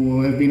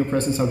who have been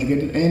oppressed and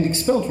subjugated and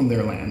expelled from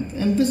their land.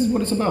 And this is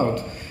what it's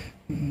about.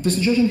 The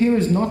situation here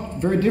is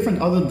not very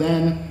different other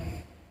than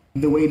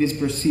the way it is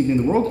perceived in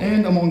the world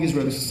and among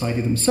Israeli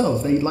society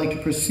themselves. They like to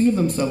perceive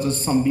themselves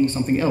as being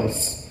something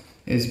else,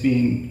 as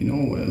being,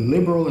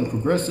 liberal and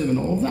progressive and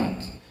all of that.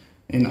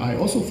 And I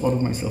also thought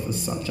of myself as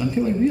such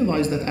until I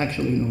realized that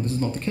actually, this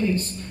is not the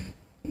case.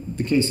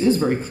 The case is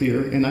very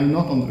clear, and I'm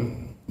not on the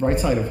right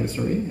side of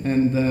history.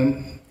 And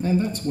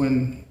that's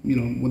when, the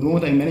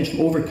moment I managed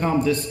to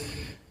overcome this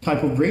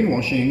type of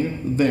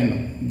brainwashing,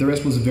 then the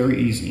rest was very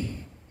easy.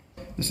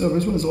 The State of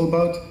Israel is all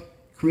about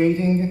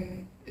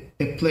creating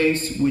a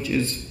place which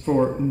is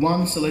for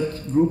one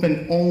select group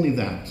and only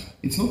that.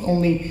 It's not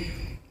only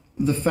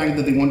the fact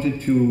that they wanted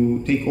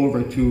to take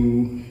over,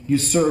 to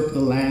usurp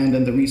the land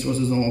and the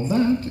resources and all of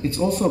that, it's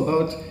also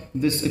about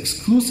this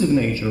exclusive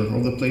nature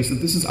of the place,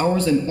 that this is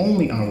ours and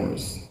only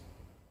ours.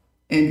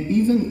 And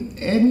even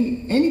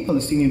any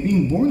Palestinian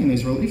being born in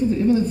Israel,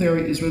 even if they're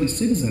Israeli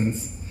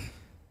citizens,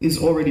 is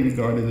already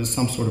regarded as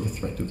some sort of a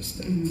threat to the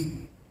state.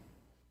 Mm-hmm.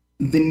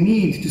 The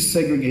need to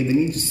segregate, the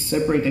need to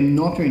separate and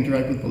not to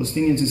interact with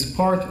Palestinians is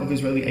part of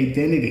Israeli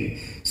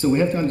identity. So we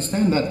have to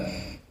understand that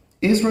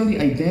Israeli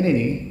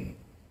identity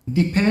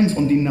depends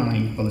on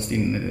denying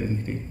Palestinian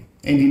identity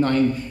and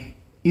denying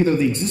either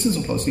the existence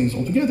of Palestinians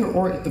altogether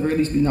or at the very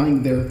least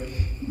denying their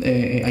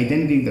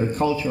identity, their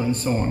culture, and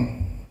so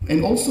on.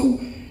 And also,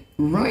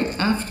 right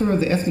after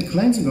the ethnic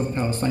cleansing of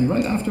Palestine,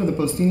 right after the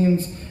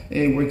Palestinians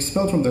were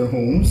expelled from their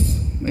homes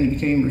and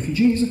became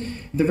refugees,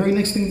 the very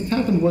next thing that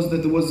happened was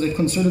that there was a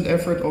concerted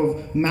effort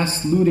of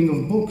mass looting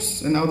of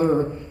books and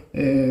other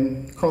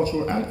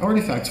cultural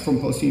artifacts from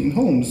Palestinian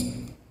homes,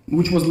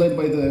 which was led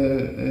by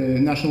the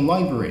National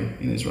Library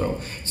in Israel.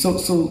 So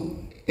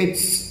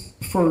it's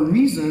for a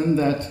reason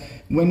that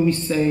when we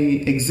say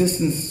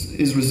existence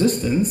is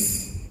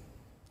resistance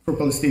for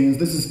Palestinians,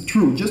 this is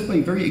true. Just by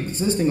very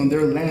existing on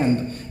their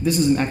land, this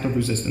is an act of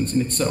resistance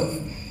in itself.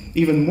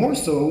 Even more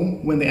so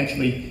when they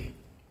actually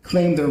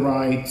claim their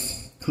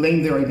rights,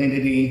 claim their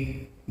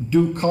identity,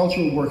 do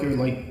cultural work,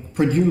 like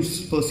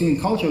produce Palestinian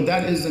culture,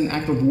 that is an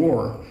act of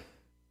war.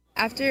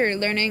 After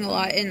learning a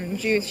lot in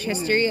Jewish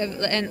history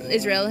and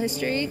Israel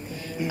history,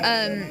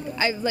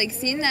 I've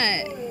seen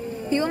that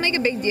people make a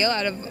big deal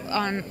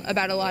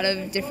about a lot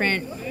of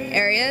different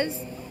areas.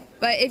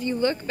 But if you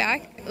look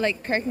back,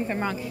 correct me if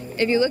I'm wrong,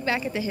 if you look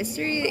back at the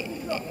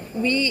history,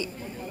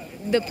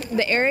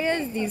 the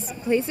areas, these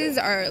places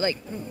are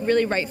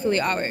really rightfully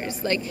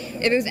ours.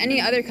 If it was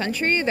any other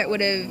country that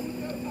would have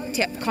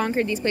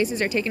conquered these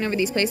places or taken over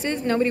these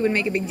places, nobody would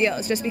make a big deal.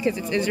 It's just because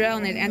it's Israel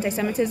and there's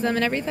anti-Semitism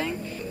and everything.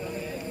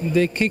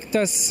 They kicked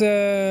us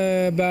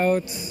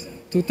about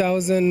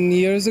 2,000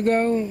 years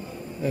ago,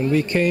 and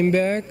we came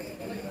back.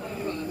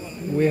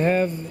 We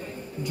have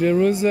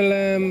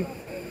Jerusalem.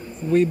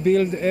 We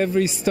built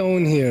every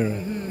stone here.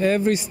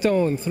 Every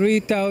stone,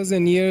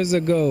 3,000 years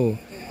ago.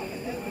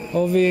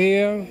 Over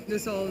here,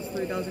 this all is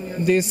 3,000 years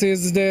ago. This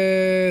is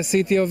the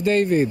city of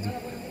David,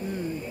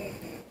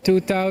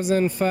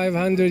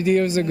 2,500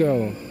 years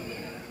ago.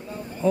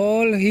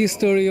 All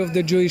history of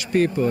the Jewish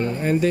people,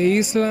 and the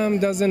Islam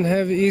doesn't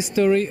have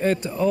history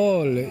at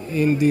all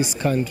in this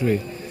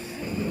country.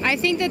 I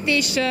think that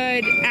they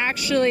should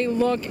actually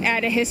look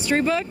at a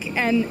history book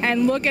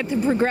and look at the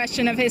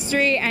progression of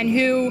history and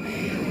who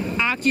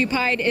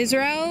occupied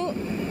Israel,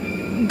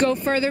 go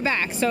further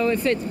back. So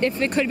if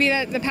it could be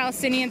that the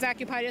Palestinians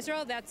occupied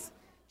Israel, that's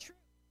true.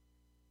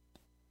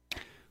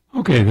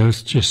 Okay,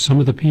 those just some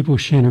of the people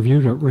she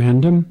interviewed at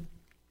random.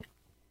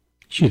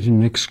 She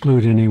didn't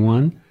exclude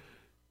anyone.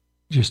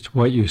 Just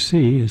what you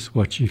see is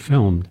what she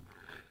filmed.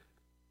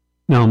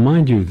 Now,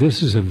 mind you,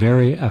 this is a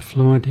very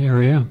affluent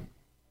area.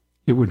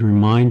 It would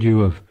remind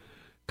you of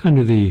kind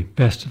of the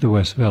best of the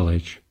West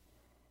Village.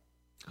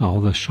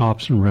 All the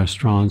shops and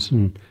restaurants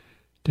and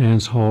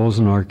dance halls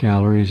and art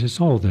galleries,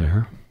 it's all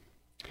there.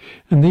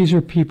 And these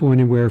are people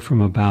anywhere from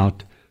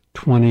about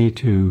 20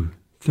 to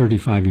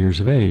 35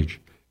 years of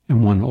age,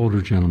 and one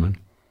older gentleman.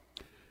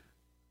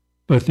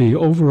 But the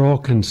overall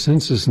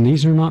consensus, and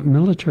these are not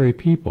military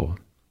people,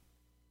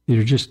 these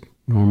are just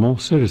normal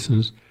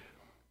citizens,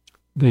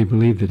 they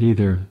believe that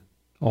either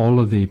all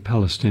of the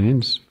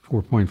Palestinians,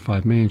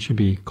 4.5 million, should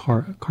be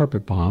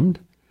carpet bombed.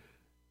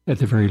 At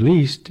the very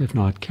least, if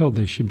not killed,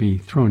 they should be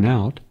thrown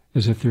out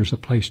as if there's a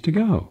place to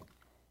go.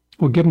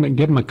 Well, give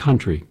them a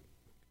country.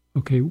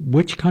 Okay,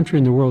 which country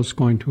in the world is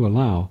going to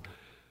allow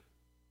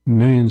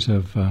millions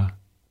of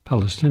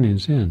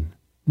Palestinians in?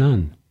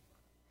 None.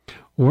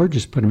 Or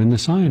just put them in the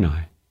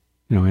Sinai,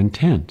 in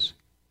tents.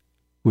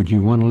 Would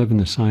you want to live in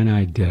the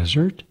Sinai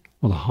desert,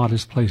 one of the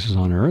hottest places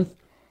on earth,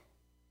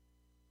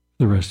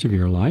 the rest of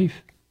your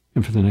life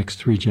and for the next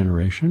 3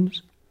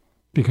 generations?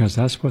 Because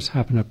that's what's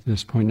happened up to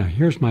this point. Now,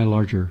 here's my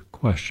larger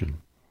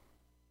question.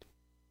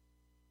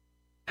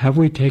 Have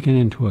we taken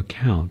into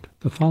account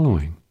the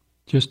following,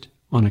 just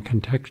on a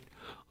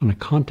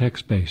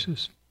context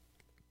basis?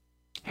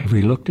 Have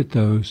we looked at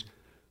those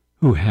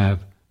who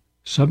have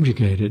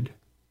subjugated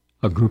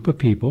a group of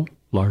people,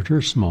 large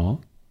or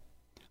small,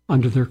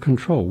 under their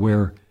control,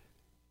 where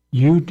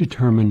you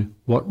determine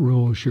what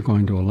rules you're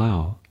going to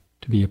allow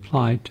to be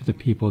applied to the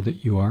people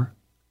that you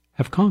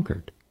have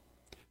conquered?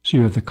 So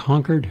you have the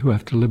conquered who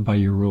have to live by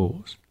your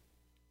rules.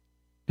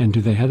 And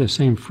do they have the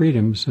same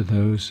freedoms as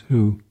those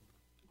who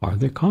are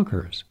the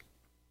conquerors?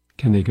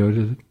 Can they go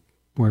to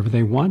wherever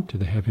they want? Do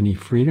they have any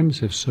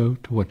freedoms? If so,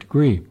 to what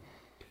degree?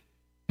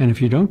 And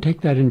if you don't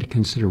take that into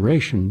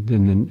consideration,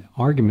 then the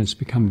arguments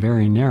become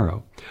very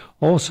narrow.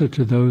 Also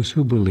to those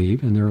who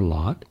believe, and there are a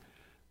lot,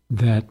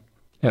 that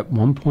at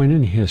one point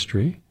in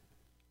history,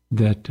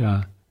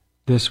 that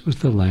this was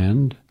the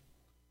land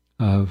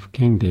of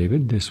King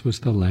David, this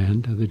was the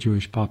land of the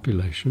Jewish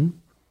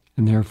population,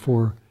 and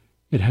therefore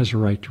it has a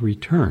right to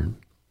return.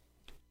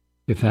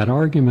 If that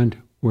argument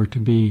were to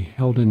be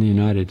held in the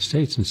United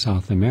States and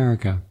South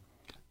America,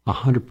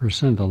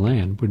 100% of the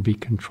land would be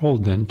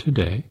controlled then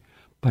today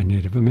by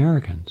Native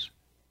Americans,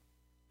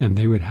 and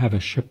they would have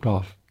us shipped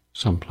off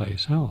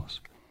someplace else.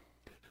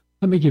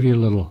 Let me give you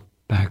a little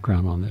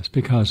background on this,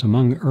 because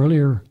among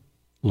earlier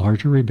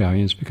larger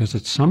rebellions, because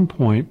at some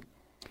point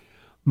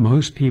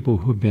most people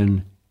who've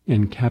been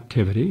in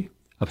captivity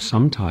of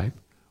some type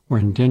or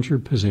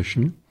indentured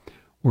position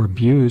or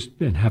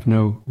abused and have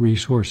no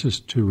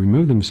resources to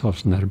remove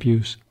themselves from that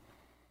abuse,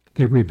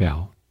 they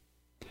rebel.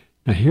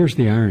 Now here's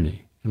the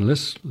irony, and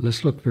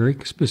let's look very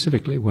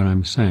specifically at what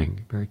I'm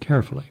saying, very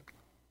carefully.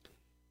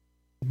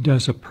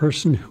 Does a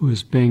person who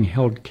is being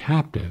held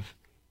captive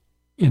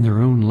in their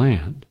own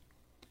land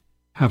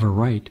have a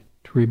right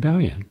to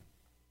rebellion?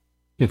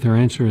 If their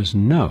answer is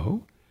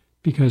no,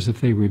 because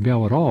if they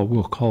rebel at all,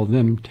 we'll call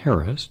them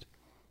terrorists,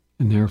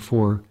 and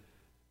therefore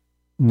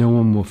no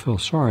one will feel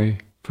sorry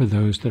for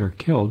those that are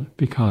killed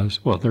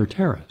because, well, they're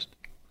terrorists.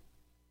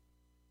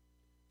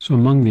 So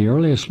among the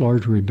earliest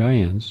large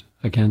rebellions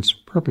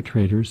against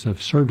perpetrators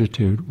of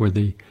servitude were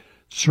the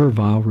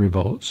servile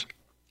revolts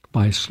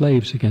by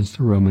slaves against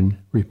the Roman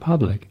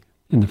Republic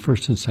in the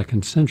 1st and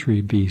 2nd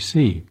century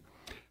BC,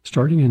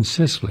 starting in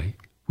Sicily,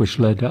 which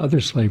led to other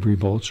slave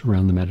revolts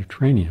around the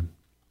Mediterranean.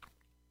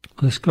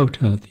 Let's go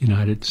to the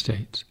United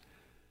States.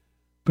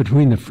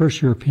 Between the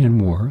First European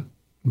War,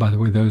 by the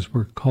way, those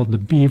were called the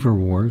Beaver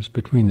Wars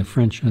between the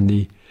French and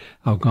the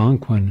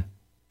Algonquin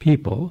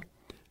people,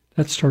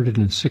 that started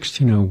in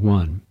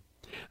 1601.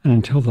 And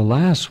until the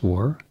last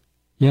war,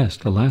 yes,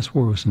 the last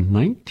war was in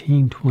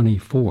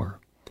 1924.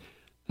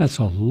 That's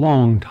a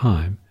long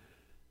time.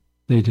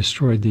 They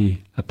destroyed the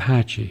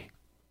Apache,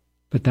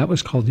 but that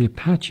was called the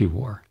Apache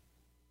War.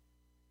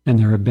 And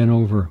there have been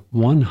over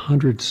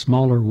 100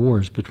 smaller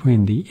wars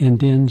between the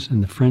Indians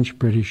and the French,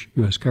 British,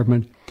 U.S.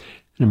 government,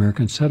 and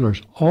American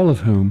settlers, all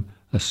of whom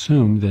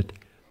assumed that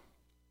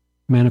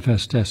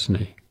manifest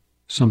destiny,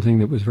 something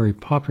that was very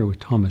popular with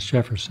Thomas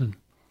Jefferson,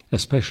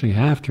 especially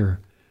after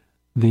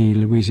the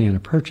Louisiana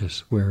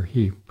Purchase, where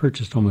he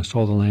purchased almost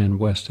all the land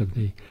west of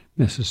the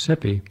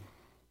Mississippi,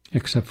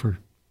 except for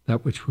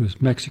that which was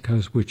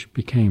Mexico's, which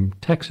became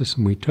Texas,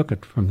 and we took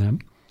it from them,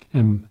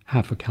 and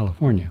half of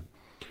California.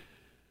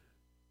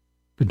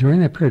 But during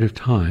that period of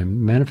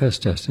time,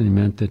 manifest destiny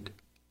meant that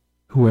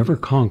whoever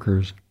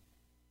conquers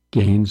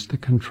gains the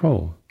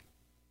control.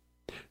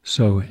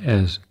 So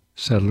as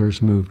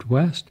settlers moved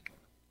west,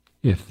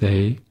 if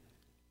they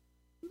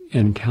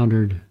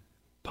encountered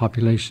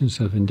populations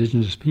of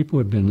indigenous people who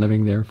had been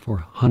living there for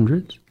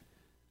hundreds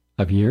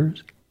of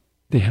years,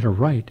 they had a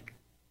right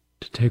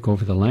to take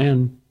over the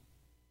land,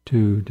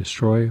 to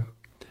destroy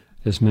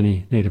as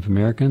many Native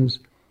Americans.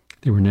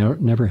 They were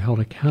never held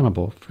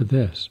accountable for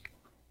this.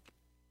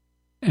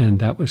 And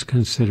that was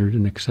considered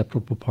an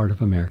acceptable part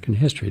of American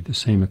history. The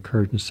same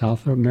occurred in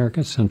South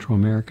America, Central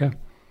America,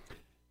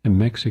 and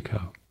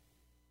Mexico.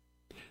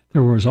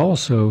 There was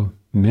also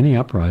many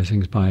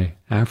uprisings by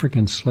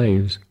African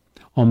slaves,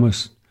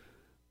 most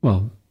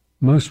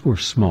were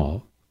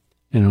small,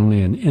 and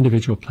only an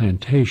individual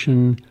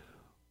plantation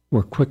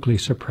were quickly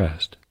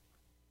suppressed.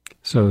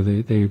 So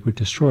they would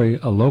destroy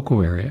a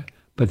local area,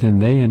 but then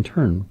they in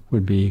turn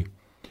would be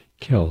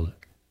killed.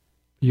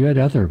 You had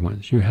other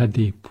ones. You had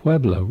the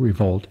Pueblo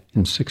Revolt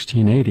in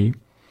 1680,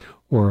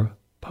 or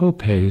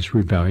Pope's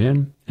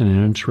Rebellion, and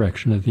an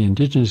insurrection of the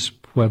indigenous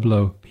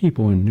Pueblo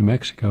people in New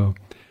Mexico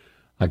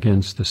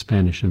against the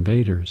Spanish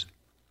invaders.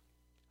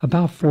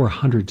 About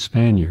 400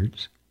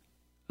 Spaniards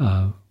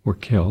were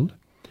killed,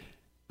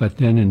 but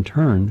then in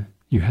turn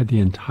you had the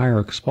entire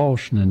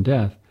expulsion and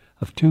death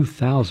of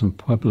 2,000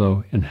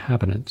 Pueblo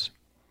inhabitants.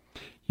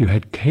 You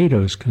had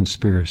Cato's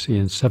conspiracy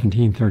in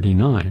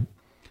 1739,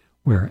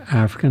 where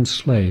African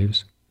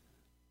slaves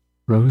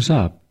rose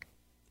up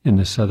in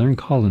the southern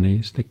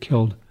colonies that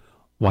killed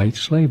white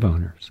slave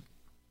owners.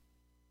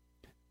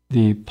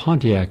 The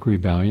Pontiac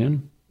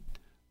Rebellion,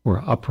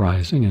 or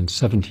uprising in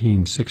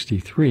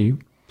 1763,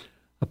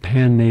 a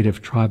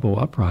pan-native tribal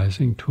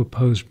uprising to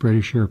oppose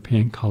British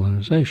European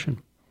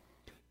colonization.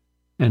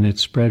 And it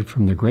spread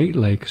from the Great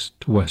Lakes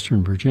to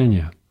western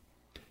Virginia.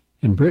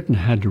 And Britain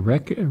had to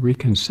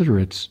reconsider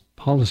its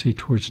policy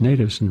towards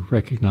natives and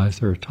recognize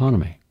their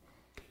autonomy.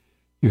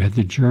 You had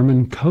the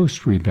German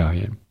Coast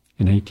Rebellion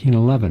in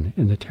 1811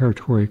 in the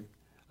territory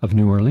of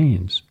New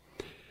Orleans.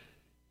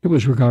 It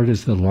was regarded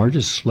as the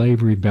largest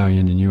slave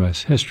rebellion in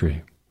U.S.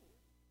 history.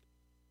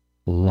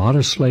 A lot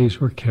of slaves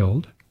were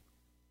killed,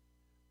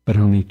 but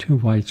only 2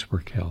 whites were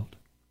killed.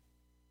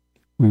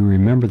 We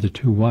remember the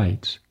 2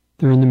 whites.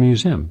 They're in the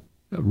museum,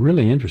 a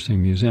really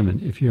interesting museum,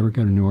 and if you ever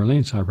go to New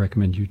Orleans, I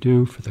recommend you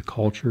do, for the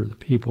culture, the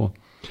people,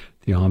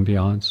 the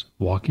ambiance,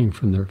 walking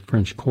from the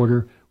French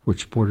Quarter,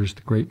 which borders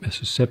the Great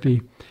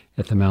Mississippi,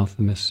 at the mouth of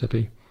the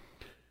Mississippi.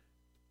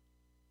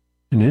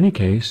 In any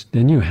case,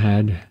 then you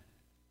had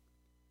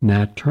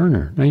Nat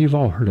Turner. Now, you've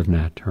all heard of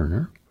Nat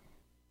Turner,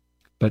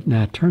 but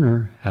Nat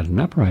Turner had an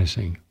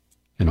uprising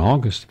in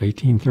August of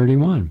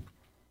 1831.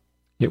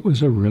 It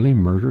was a really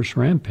murderous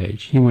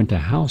rampage. He went to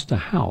house,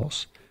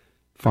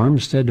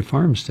 farmstead to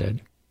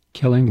farmstead,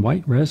 killing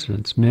white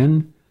residents.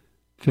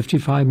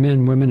 55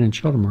 men, women, and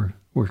children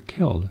were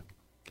killed.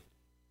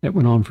 It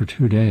went on for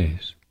 2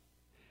 days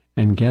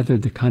and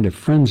gathered the kind of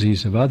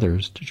frenzies of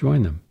others to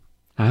join them.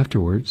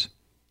 Afterwards,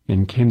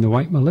 in came the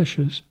white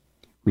militias,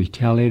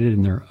 retaliated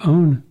in their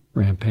own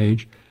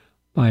rampage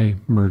by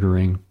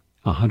murdering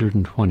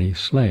 120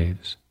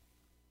 slaves.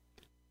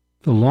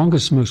 The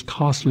longest, most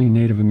costly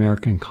Native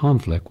American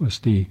conflict was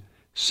the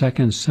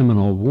Second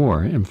Seminole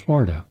War in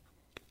Florida.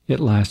 It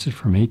lasted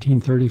from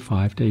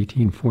 1835 to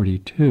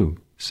 1842,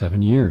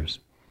 7 years.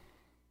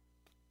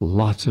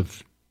 Lots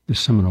of the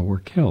Seminole were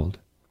killed.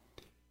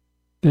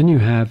 Then you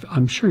have,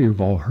 I'm sure you've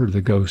all heard of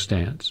the ghost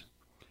dance.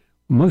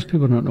 Most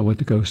people don't know what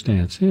the ghost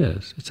dance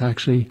is. It's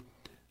actually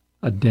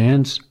a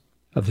dance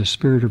of the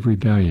spirit of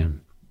rebellion.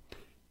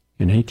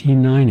 In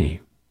 1890,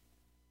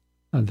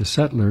 the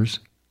settlers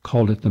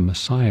called it the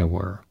Messiah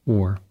War.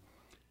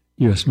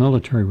 U.S.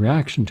 military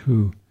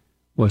reaction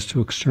was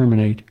to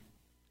exterminate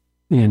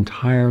the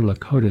entire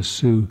Lakota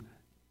Sioux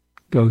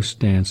ghost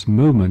dance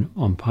movement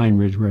on Pine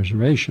Ridge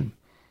Reservation,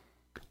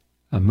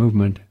 a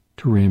movement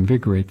to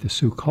reinvigorate the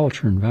Sioux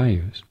culture and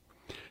values.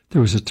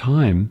 There was a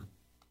time,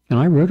 and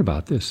I wrote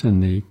about this in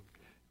the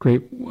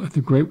Great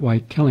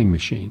White Killing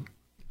Machine,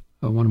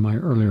 one of my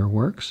earlier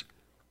works,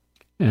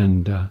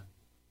 and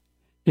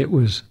they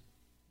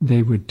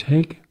would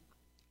take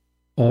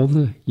all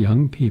the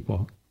young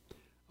people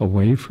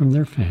away from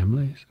their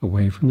families,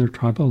 away from their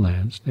tribal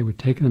lands. They would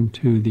take them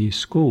to these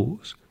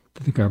schools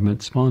that the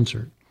government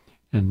sponsored,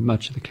 and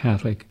much of the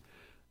Catholic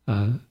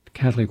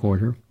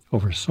order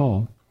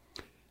oversaw.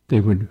 They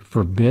would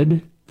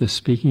forbid the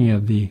speaking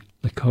of the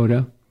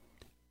Lakota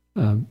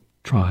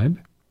tribe,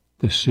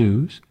 the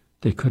Sioux.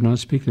 They could not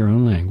speak their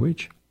own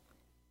language,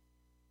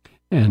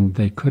 and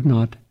they could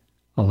not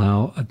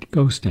allow a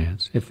ghost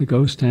dance. If the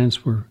ghost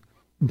dance were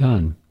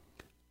done,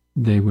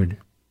 they would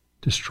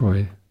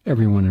destroy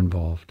everyone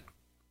involved.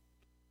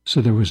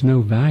 So there was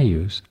no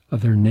values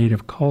of their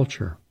native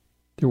culture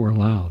that were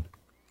allowed.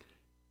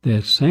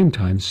 At the same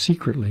time,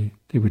 secretly,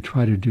 they would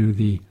try to do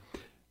the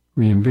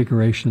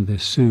reinvigoration of the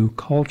Sioux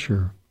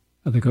culture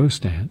of the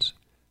ghost dance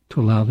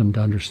to allow them to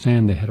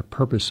understand they had a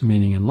purpose and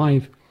meaning in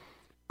life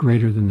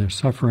greater than their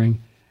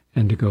suffering,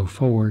 and to go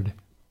forward,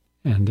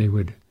 and they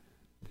would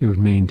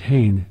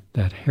maintain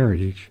that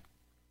heritage.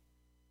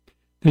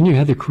 Then you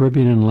had the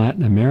Caribbean and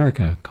Latin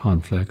America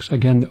conflicts.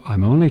 Again,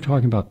 I'm only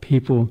talking about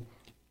people,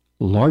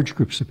 large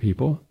groups of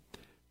people,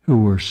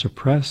 who were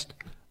suppressed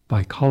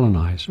by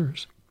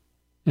colonizers.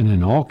 And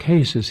in all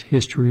cases,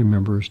 history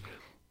remembers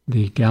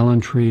the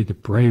gallantry, the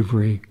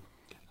bravery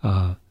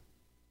of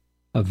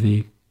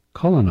the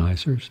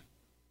colonizers,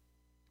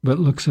 but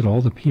looks at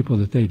all the people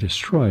that they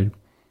destroyed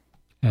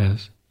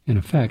as, in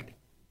effect,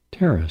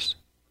 terrorists.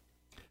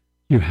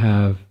 You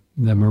have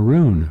the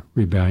Maroon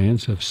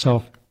rebellions of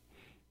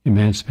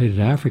self-emancipated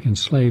African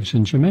slaves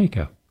in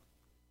Jamaica.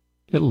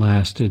 It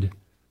lasted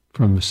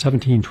from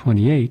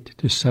 1728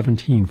 to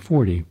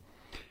 1740,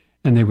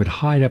 and they would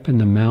hide up in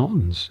the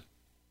mountains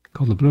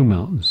called the Blue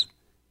Mountains.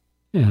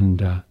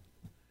 And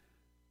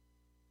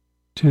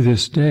to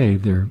this day,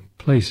 their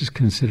place is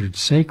considered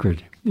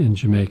sacred in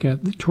Jamaica.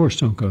 The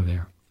tourists don't go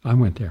there. I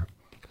went there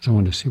because I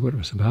wanted to see what it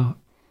was about,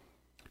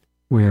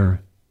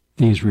 where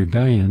these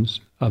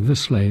rebellions of the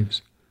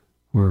slaves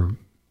were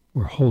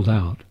holed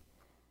out.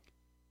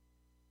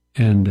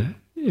 And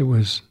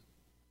it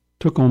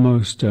took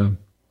almost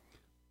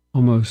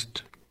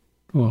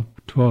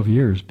 12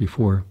 years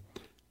before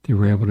they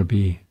were able to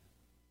be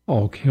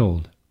all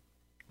killed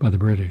by the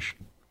British.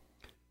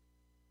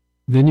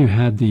 Then you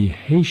had the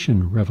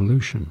Haitian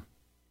Revolution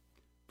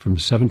from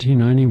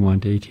 1791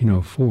 to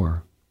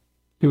 1804.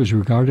 It was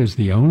regarded as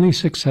the only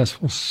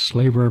successful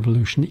slave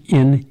revolution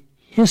in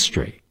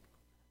history.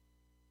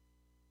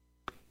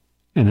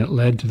 And it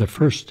led to the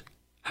first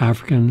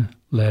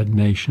African-led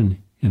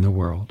nation in the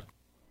world.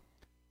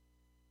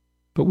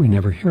 But we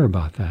never hear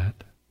about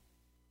that.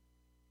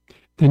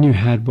 Then you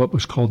had what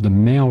was called the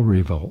Male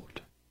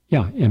Revolt.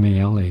 Yeah,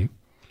 M-A-L-E.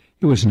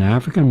 It was an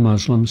African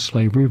Muslim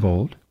slave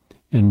revolt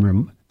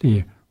in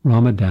the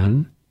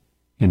Ramadan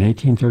in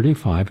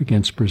 1835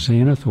 against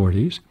Brazilian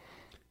authorities,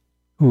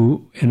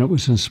 and it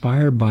was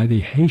inspired by the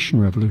Haitian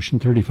Revolution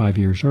 35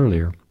 years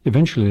earlier,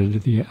 eventually led to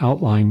the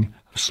outlawing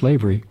of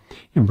slavery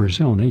in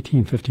Brazil in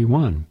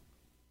 1851.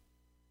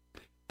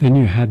 Then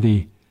you had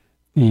the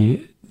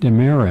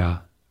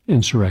Demara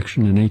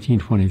insurrection in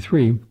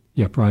 1823,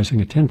 the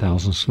uprising of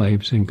 10,000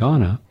 slaves in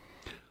Ghana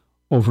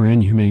over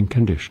inhumane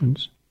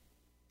conditions,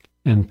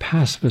 and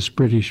pacifist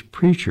British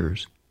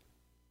preachers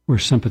were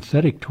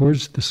sympathetic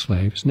towards the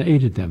slaves and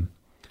aided them.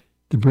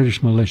 The British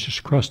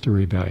militias crushed the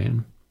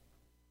rebellion.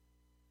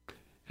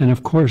 And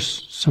of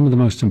course, some of the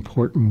most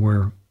important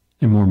were,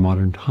 in more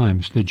modern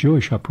times, the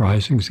Jewish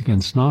uprisings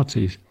against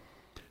Nazis,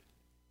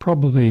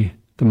 probably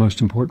the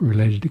most important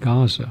related to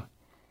Gaza.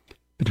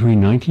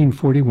 Between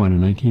 1941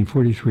 and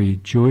 1943,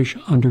 Jewish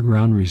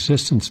underground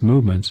resistance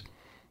movements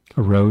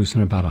arose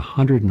in about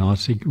 100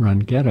 Nazi-run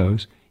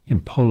ghettos in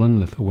Poland,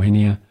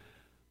 Lithuania,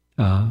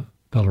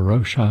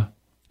 Belarusia,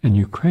 and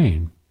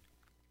Ukraine.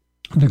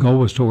 The goal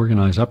was to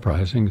organize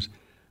uprisings,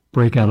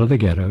 break out of the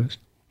ghettos,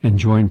 and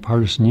join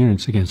partisan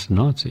units against the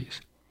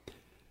Nazis.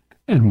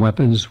 And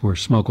weapons were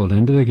smuggled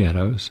into the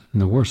ghettos,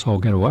 and the Warsaw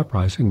Ghetto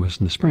Uprising was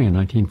in the spring of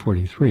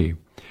 1943.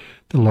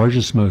 The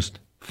largest, most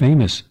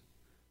famous,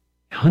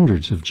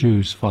 hundreds of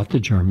Jews fought the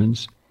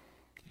Germans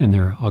and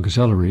their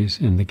auxiliaries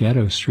in the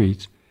ghetto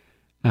streets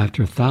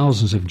after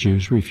thousands of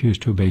Jews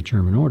refused to obey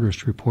German orders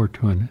to report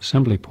to an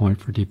assembly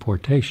point for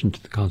deportation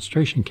to the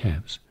concentration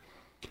camps.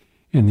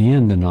 In the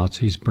end, the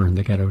Nazis burned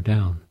the ghetto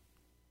down.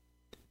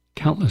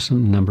 Countless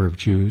number of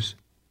Jews,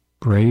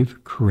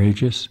 brave,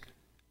 courageous,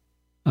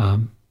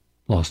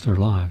 lost their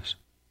lives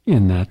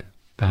in that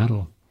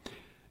battle.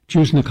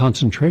 Jews in the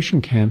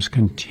concentration camps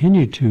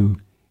continued to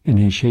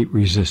initiate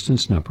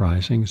resistance and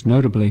uprisings,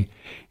 notably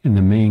in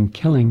the main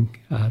killing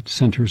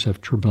centers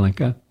of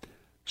Treblinka,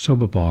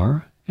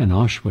 Sobibor, and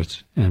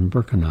Auschwitz and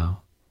Birkenau.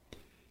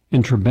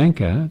 In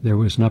Treblinka, there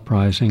was an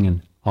uprising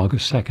in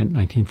August 2nd,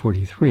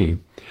 1943,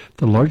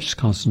 the largest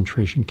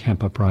concentration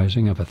camp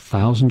uprising of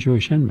 1,000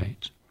 Jewish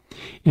inmates.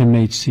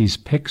 Inmates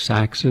seized picks,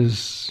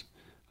 axes,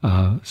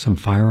 some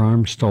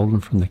firearms stolen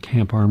from the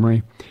camp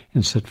armory,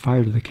 and set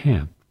fire to the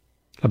camp.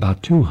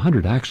 About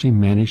 200 actually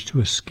managed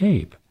to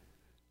escape,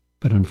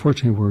 but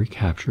unfortunately were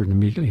recaptured and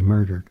immediately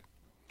murdered.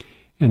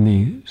 In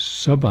the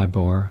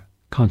Sobibor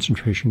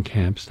concentration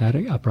camps, that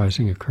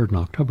uprising occurred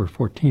on October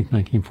 14,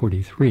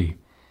 1943.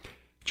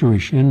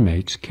 Jewish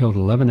inmates killed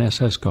 11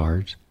 SS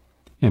guards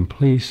and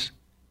police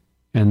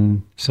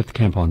and set the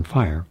camp on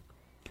fire.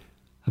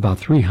 About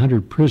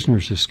 300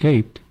 prisoners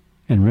escaped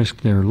and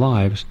risked their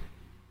lives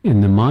in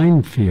the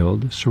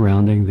minefield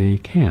surrounding the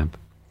camp.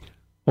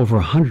 Over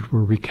 100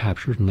 were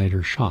recaptured and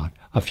later shot.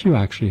 A few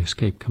actually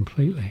escaped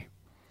completely.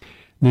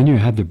 Then you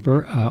had the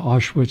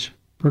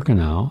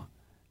Auschwitz-Birkenau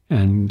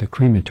and the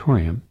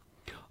crematorium.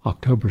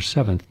 October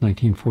 7th,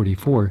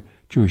 1944,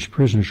 Jewish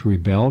prisoners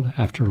rebelled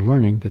after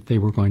learning that they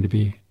were going to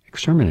be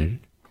exterminated.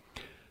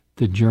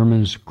 The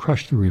Germans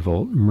crushed the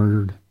revolt and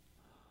murdered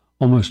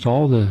almost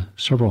all the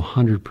several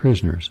hundred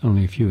prisoners.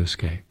 Only a few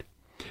escaped.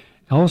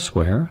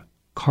 Elsewhere,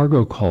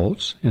 cargo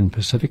cults in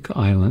Pacific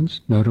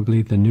Islands,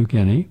 notably the New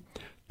Guinea,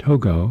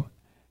 Togo,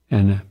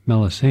 and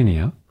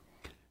Melusina,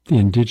 the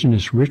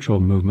indigenous ritual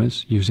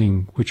movements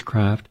using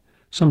witchcraft,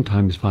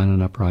 sometimes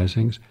violent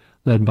uprisings,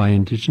 led by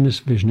indigenous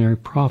visionary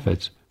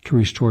prophets to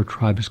restore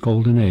tribes'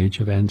 golden age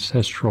of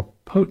ancestral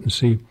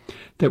potency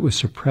that was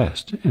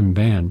suppressed and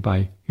banned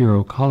by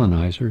Euro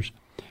colonizers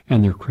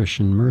and their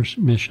Christian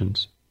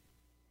missions.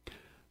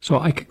 So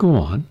I could go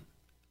on,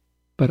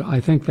 but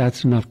I think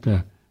that's enough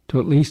to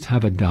at least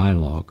have a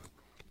dialogue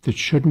that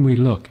shouldn't we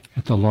look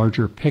at the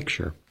larger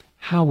picture?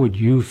 How would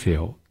you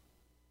feel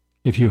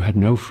if you had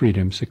no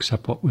freedoms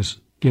except what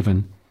was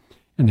given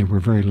and they were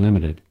very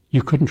limited?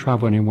 You couldn't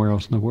travel anywhere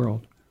else in the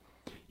world.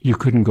 You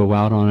couldn't go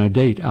out on a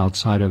date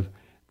outside of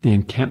the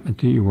encampment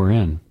that you were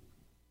in.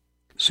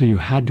 So you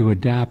had to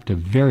adapt to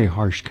very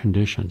harsh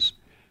conditions,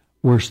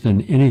 worse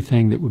than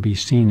anything that would be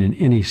seen in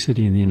any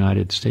city in the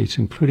United States,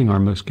 including our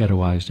most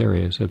ghettoized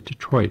areas of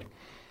Detroit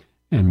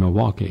and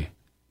Milwaukee,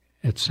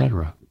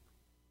 etc.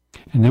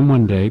 And then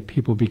one day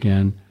people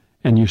began,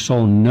 and you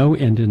saw no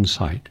end in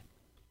sight,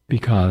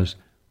 because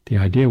the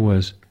idea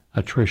was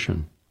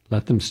attrition.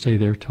 Let them stay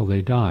there till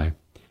they die.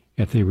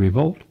 If they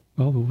revolt,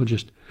 well, we'll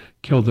just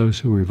kill those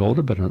who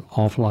revolted, but an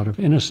awful lot of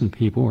innocent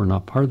people who are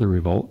not part of the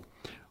revolt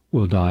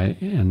will die,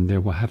 and they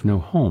will have no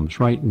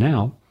homes. Right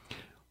now,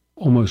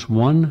 almost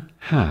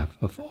 1/2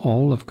 of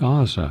all of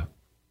Gaza,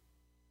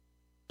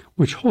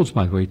 which holds,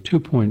 by the way,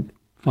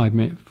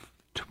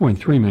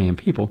 2.3 million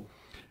people,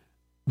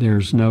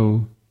 there's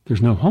no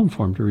home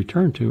for them to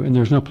return to, and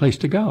there's no place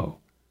to go.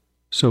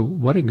 So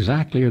what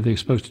exactly are they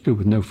supposed to do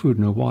with no food,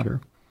 no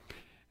water?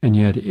 And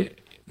yet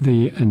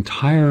the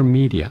entire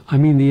media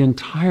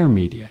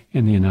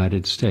in the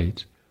United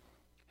States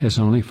has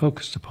only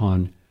focused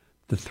upon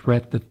the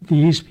threat that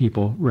these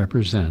people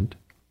represent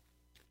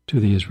to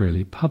the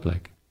Israeli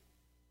public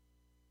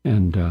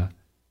and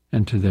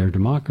to their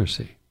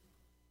democracy.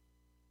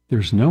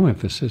 There's no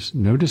emphasis,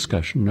 no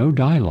discussion, no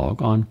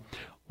dialogue on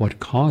what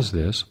caused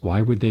this,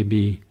 why would they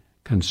be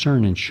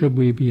concerned, and should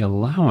we be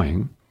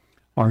allowing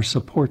our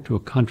support to a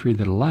country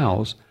that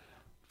allows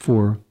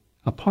for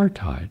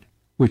apartheid,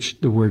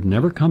 which the word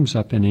never comes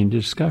up in any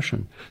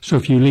discussion. So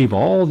if you leave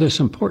all this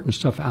important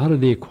stuff out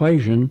of the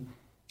equation,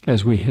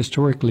 as we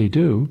historically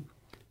do,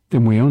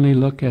 then we only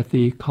look at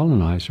the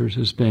colonizers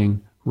as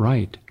being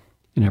right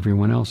and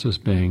everyone else as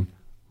being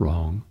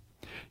wrong.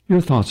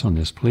 Your thoughts on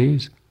this,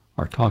 please.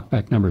 Our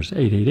talkback number is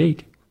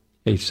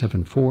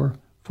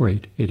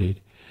 888-874-4888.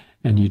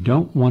 And you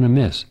don't want to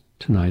miss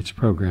tonight's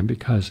program,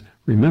 because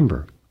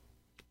remember,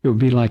 it would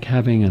be like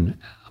having a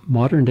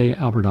modern-day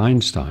Albert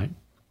Einstein,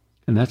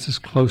 and that's as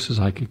close as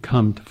I could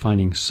come to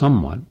finding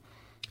someone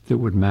that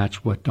would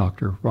match what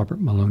Dr. Robert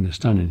Malone has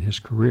done in his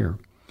career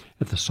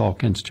at the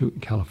Salk Institute in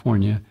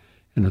California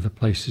and other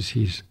places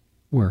he's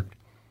worked,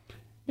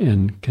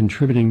 in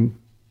contributing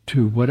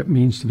to what it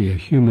means to be a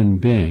human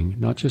being,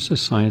 not just a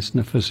scientist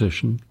and a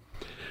physician,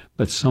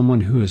 but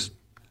someone who has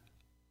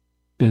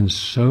been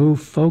so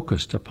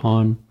focused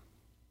upon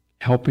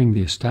helping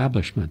the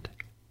establishment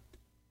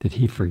that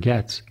he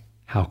forgets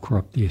how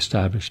corrupt the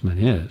establishment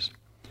is.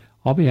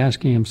 I'll be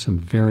asking him some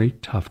very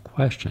tough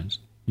questions.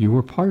 You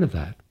were part of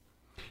that.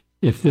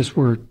 If this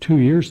were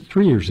 3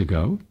 years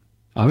ago,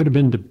 I would have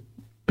been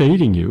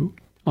debating you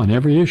on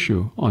every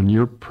issue on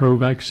your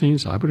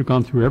pro-vaccines. I would have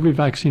gone through every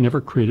vaccine ever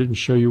created and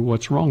show you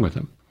what's wrong with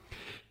them.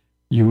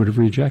 You would have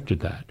rejected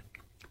that.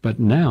 But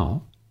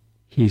now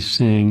he's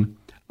seeing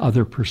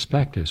other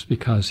perspectives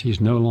because he's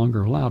no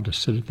longer allowed to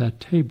sit at that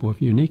table of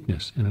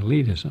uniqueness and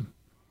elitism.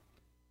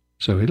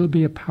 So it'll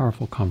be a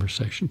powerful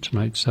conversation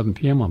tonight, 7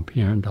 p.m. on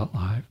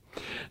PRN.live.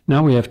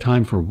 Now we have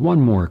time for one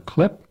more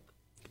clip,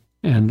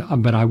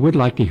 but I would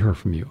like to hear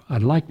from you.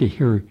 I'd like to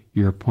hear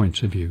your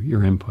points of view,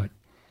 your input.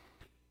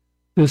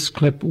 This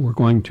clip we're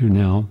going to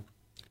now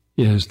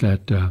is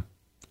that Senator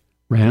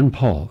Rand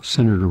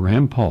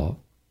Paul,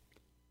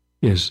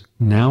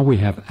 now we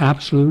have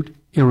absolute,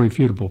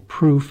 irrefutable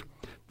proof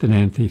that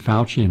Anthony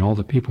Fauci and all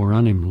the people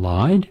around him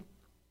lied,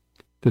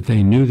 that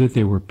they knew that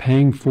they were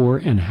paying for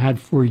and had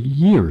for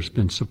years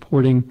been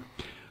supporting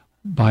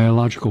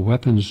biological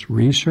weapons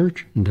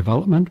research and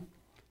development.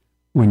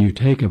 When you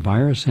take a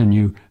virus and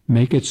you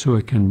make it so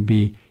it can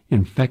be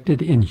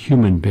infected in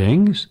human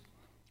beings,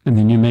 and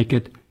then you make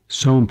it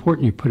so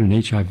important, you put an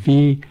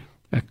HIV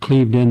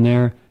cleaved in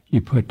there,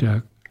 you put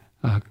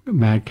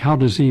mad cow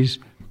disease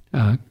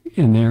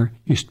in there,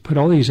 you put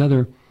all these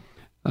other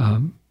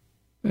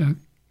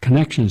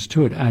connections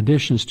to it,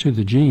 additions to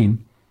the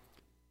gene,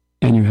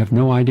 and you have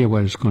no idea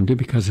what it's going to do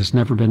because it's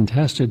never been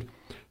tested,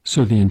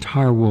 so the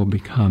entire world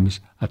becomes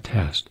a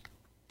test.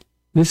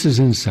 This is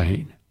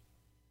insane.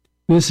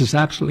 This is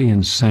absolutely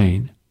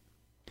insane.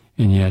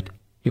 And yet,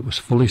 it was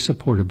fully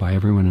supported by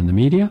everyone in the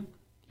media,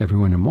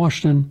 everyone in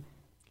Washington,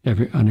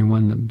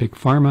 anyone in the big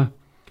pharma,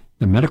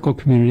 the medical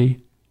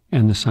community,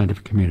 and the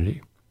scientific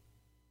community,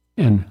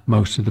 and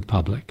most of the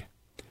public.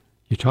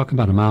 You talk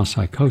about a mild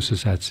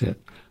psychosis, that's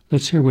it.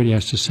 Let's hear what he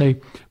has to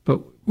say,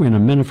 but in a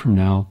minute from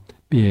now,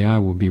 BAI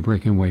will be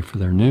breaking away for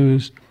their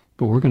news,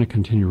 but we're going to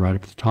continue right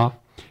up at the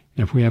top.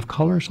 And if we have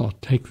callers, I'll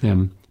take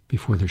them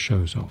before the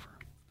show's over.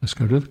 Let's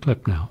go to the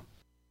clip now.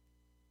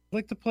 I'd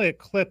like to play a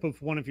clip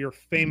of one of your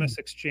famous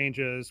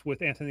exchanges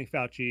with Anthony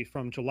Fauci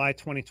from July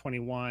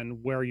 2021,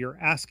 where you're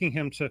asking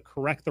him to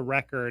correct the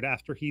record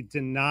after he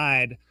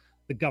denied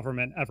the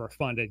government ever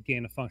funded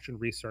gain-of-function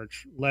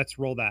research. Let's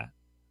roll that.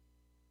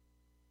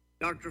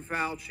 Dr.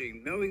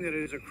 Fauci, knowing that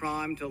it is a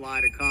crime to lie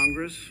to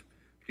Congress,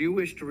 do you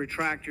wish to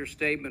retract your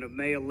statement of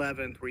May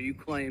 11th where you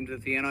claimed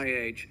that the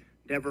NIH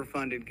never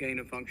funded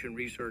gain-of-function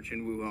research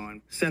in Wuhan?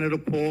 Senator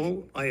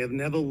Paul, I have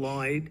never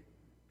lied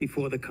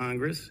before the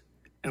Congress,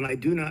 and I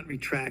do not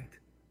retract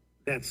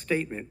that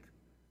statement.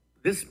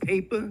 This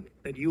paper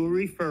that you are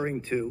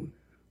referring to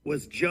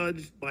was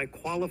judged by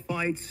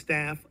qualified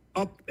staff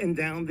up and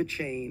down the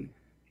chain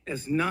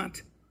as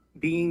not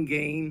being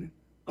gain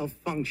of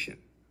function.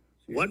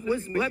 Let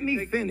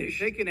me finish.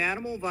 You take an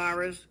animal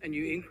virus and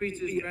you increase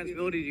its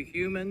transmissibility to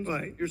humans.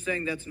 Right. You're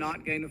saying that's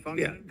not gain of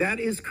function? Yeah, that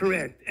is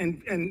correct.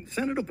 And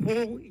Senator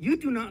Paul, you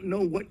do not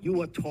know what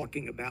you are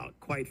talking about,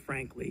 quite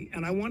frankly.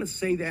 And I want to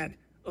say that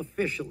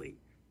officially.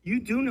 You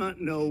do not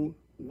know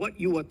what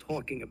you are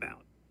talking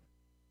about.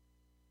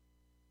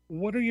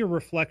 What are your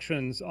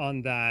reflections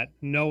on that,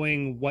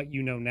 knowing what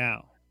you know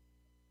now?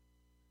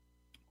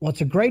 Well,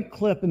 it's a great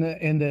clip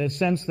in the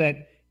sense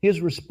that his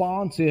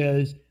response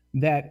is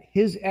that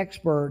his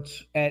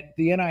experts at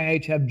the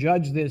NIH have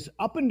judged this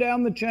up and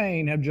down the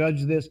chain, have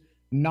judged this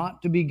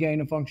not to be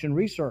gain-of-function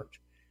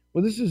research.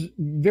 Well, this is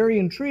very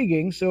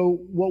intriguing. So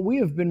what we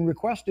have been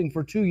requesting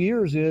for 2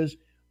 years is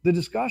the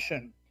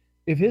discussion.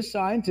 If his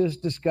scientists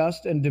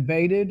discussed and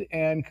debated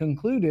and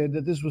concluded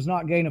that this was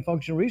not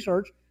gain-of-function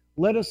research,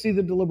 let us see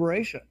the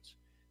deliberations.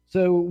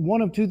 So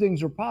one of two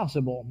things are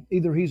possible.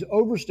 Either he's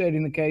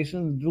overstating the case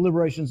and the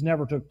deliberations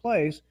never took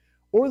place,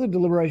 or the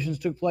deliberations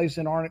took place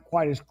and aren't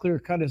quite as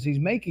clear-cut as he's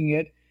making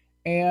it.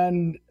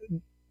 And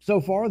so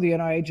far, the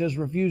NIH has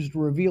refused to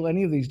reveal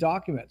any of these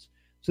documents.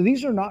 So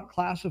these are not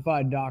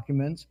classified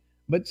documents,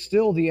 but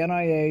still the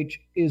NIH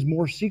is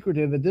more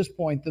secretive at this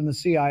point than the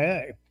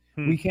CIA.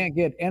 We can't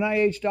get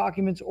NIH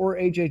documents or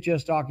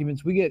HHS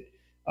documents. We get,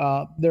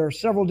 there are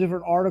several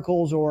different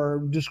articles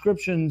or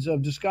descriptions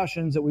of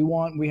discussions that we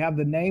want. We have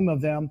the name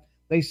of them.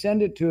 They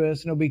send it to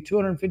us, and it'll be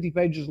 250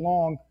 pages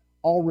long,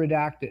 all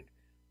redacted.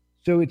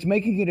 So it's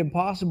making it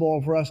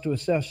impossible for us to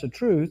assess the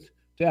truth,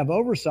 to have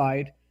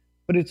oversight,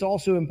 but it's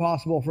also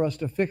impossible for us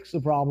to fix the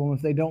problem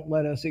if they don't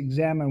let us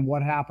examine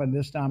what happened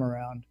this time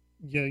around.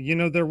 Yeah, you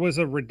know, there was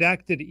a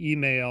redacted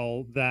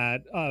email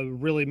that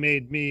really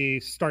made me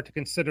start to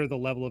consider the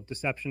level of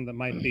deception that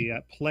might be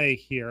at play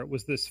here. It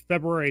was this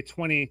February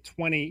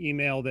 2020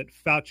 email that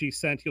Fauci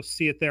sent. You'll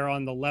see it there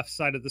on the left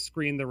side of the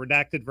screen, the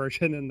redacted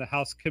version, and the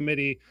House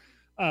committee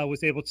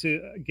was able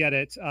to get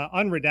it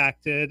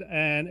unredacted.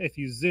 And if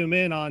you zoom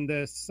in on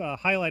this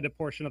highlighted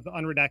portion of the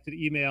unredacted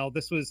email,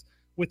 this was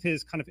with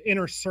his kind of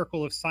inner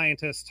circle of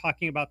scientists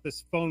talking about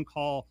this phone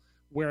call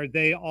where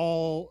they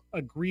all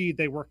agreed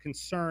they were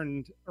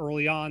concerned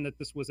early on that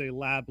this was a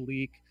lab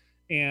leak.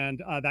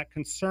 And that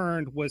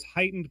concern was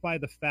heightened by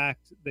the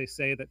fact, they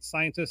say, that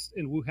scientists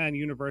in Wuhan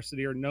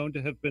University are known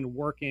to have been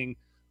working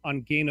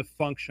on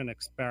gain-of-function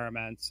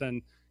experiments.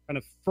 And kind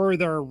of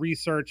further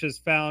research has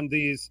found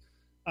these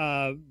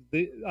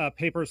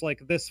papers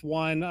like this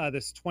one,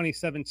 this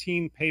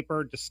 2017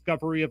 paper,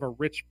 Discovery of a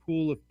Rich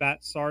Pool of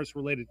Bat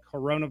SARS-related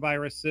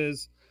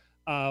Coronaviruses.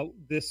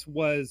 This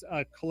was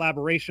a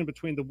collaboration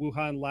between the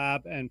Wuhan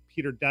lab and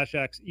Peter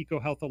Daszak's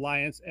EcoHealth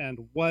Alliance and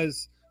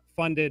was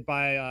funded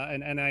by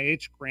an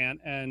NIH grant.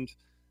 And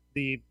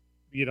the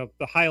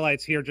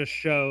highlights here just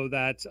show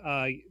that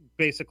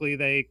basically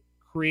they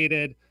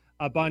created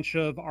a bunch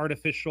of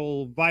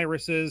artificial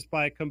viruses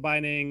by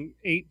combining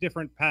 8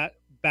 different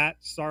bat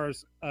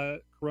SARS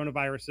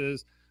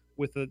coronaviruses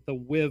with the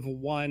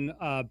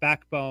WIV1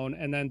 backbone,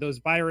 and then those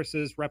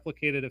viruses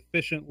replicated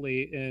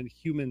efficiently in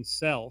human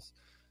cells.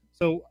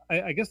 So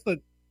I guess the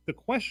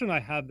question I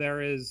have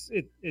there is,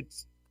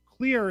 it's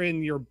clear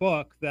in your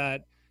book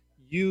that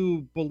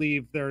you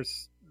believe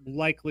there's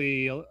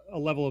likely a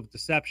level of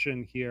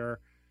deception here.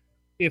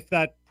 If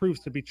that proves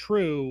to be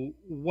true,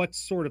 what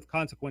sort of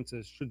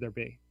consequences should there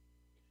be?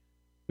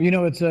 You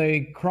know, it's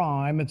a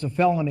crime, it's a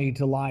felony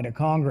to lie to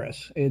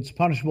Congress. It's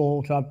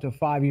punishable to up to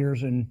 5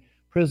 years in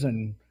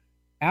prison.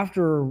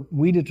 After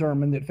we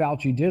determined that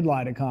Fauci did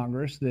lie to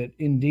Congress, that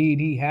indeed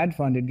he had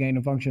funded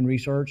gain-of-function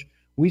research,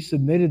 we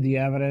submitted the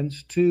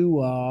evidence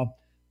to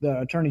the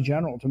Attorney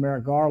General, to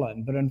Merrick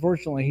Garland, but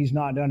unfortunately he's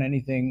not done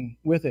anything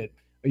with it.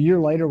 A year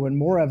later, when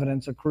more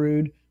evidence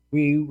accrued,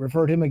 we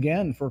referred him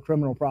again for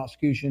criminal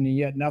prosecution, and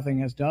yet nothing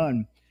has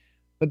done.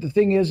 But the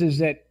thing is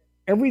that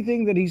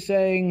everything that he's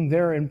saying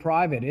there in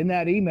private, in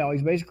that email,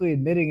 he's basically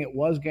admitting it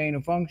was gain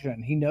of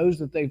function. He knows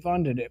that they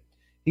funded it.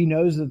 He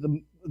knows that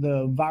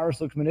the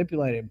virus looks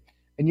manipulated.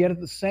 And yet at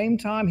the same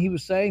time he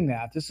was saying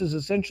that, this is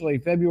essentially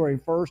February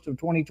 1st of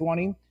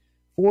 2020,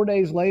 4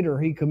 days later,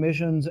 he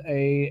commissions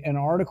an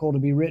article to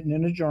be written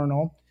in a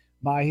journal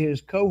by his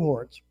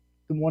cohorts.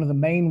 One of the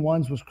main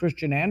ones was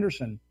Christian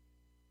Anderson.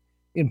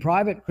 In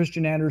private,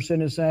 Christian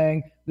Anderson is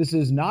saying this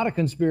is not a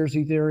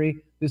conspiracy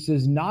theory. This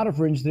is not a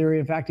fringe theory.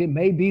 In fact, it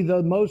may be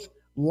the most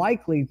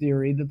likely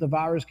theory that the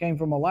virus came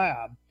from a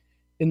lab.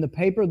 In the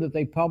paper that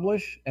they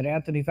publish at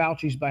Anthony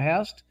Fauci's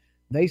behest,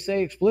 they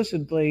say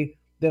explicitly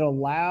that a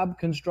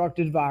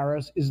lab-constructed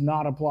virus is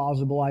not a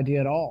plausible idea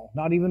at all.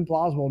 Not even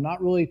plausible,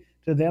 not really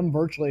to them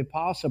virtually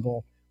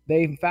possible.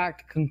 They, in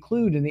fact,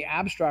 conclude in the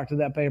abstract of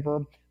that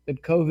paper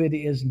that COVID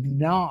is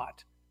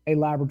not a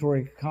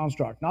laboratory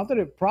construct. Not that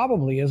it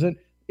probably isn't.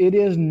 It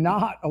is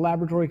not a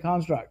laboratory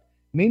construct.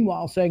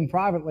 Meanwhile, saying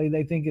privately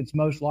they think it's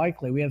most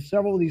likely. We have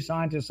several of these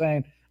scientists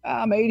saying,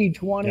 I'm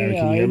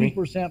 80-20,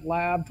 80%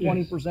 lab,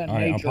 20% nature. All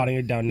right, I'm potting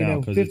it down now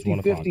because it's 1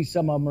 o'clock. 50-50,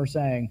 some of them are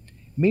saying.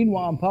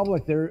 Meanwhile, in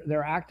public,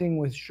 they're acting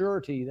with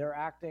surety. They're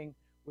acting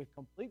with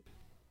complete...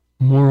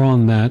 More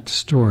on that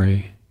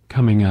story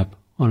coming up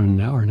on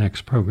our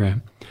next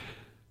program.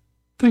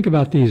 Think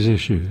about these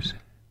issues,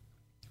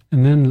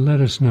 and then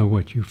let us know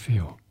what you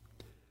feel.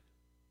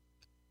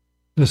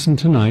 Listen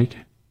tonight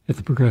at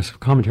the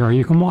Progressive Commentary.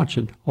 You can watch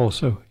it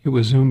also. It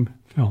was Zoom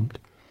filmed.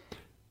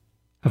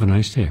 Have a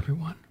nice day,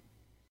 everyone.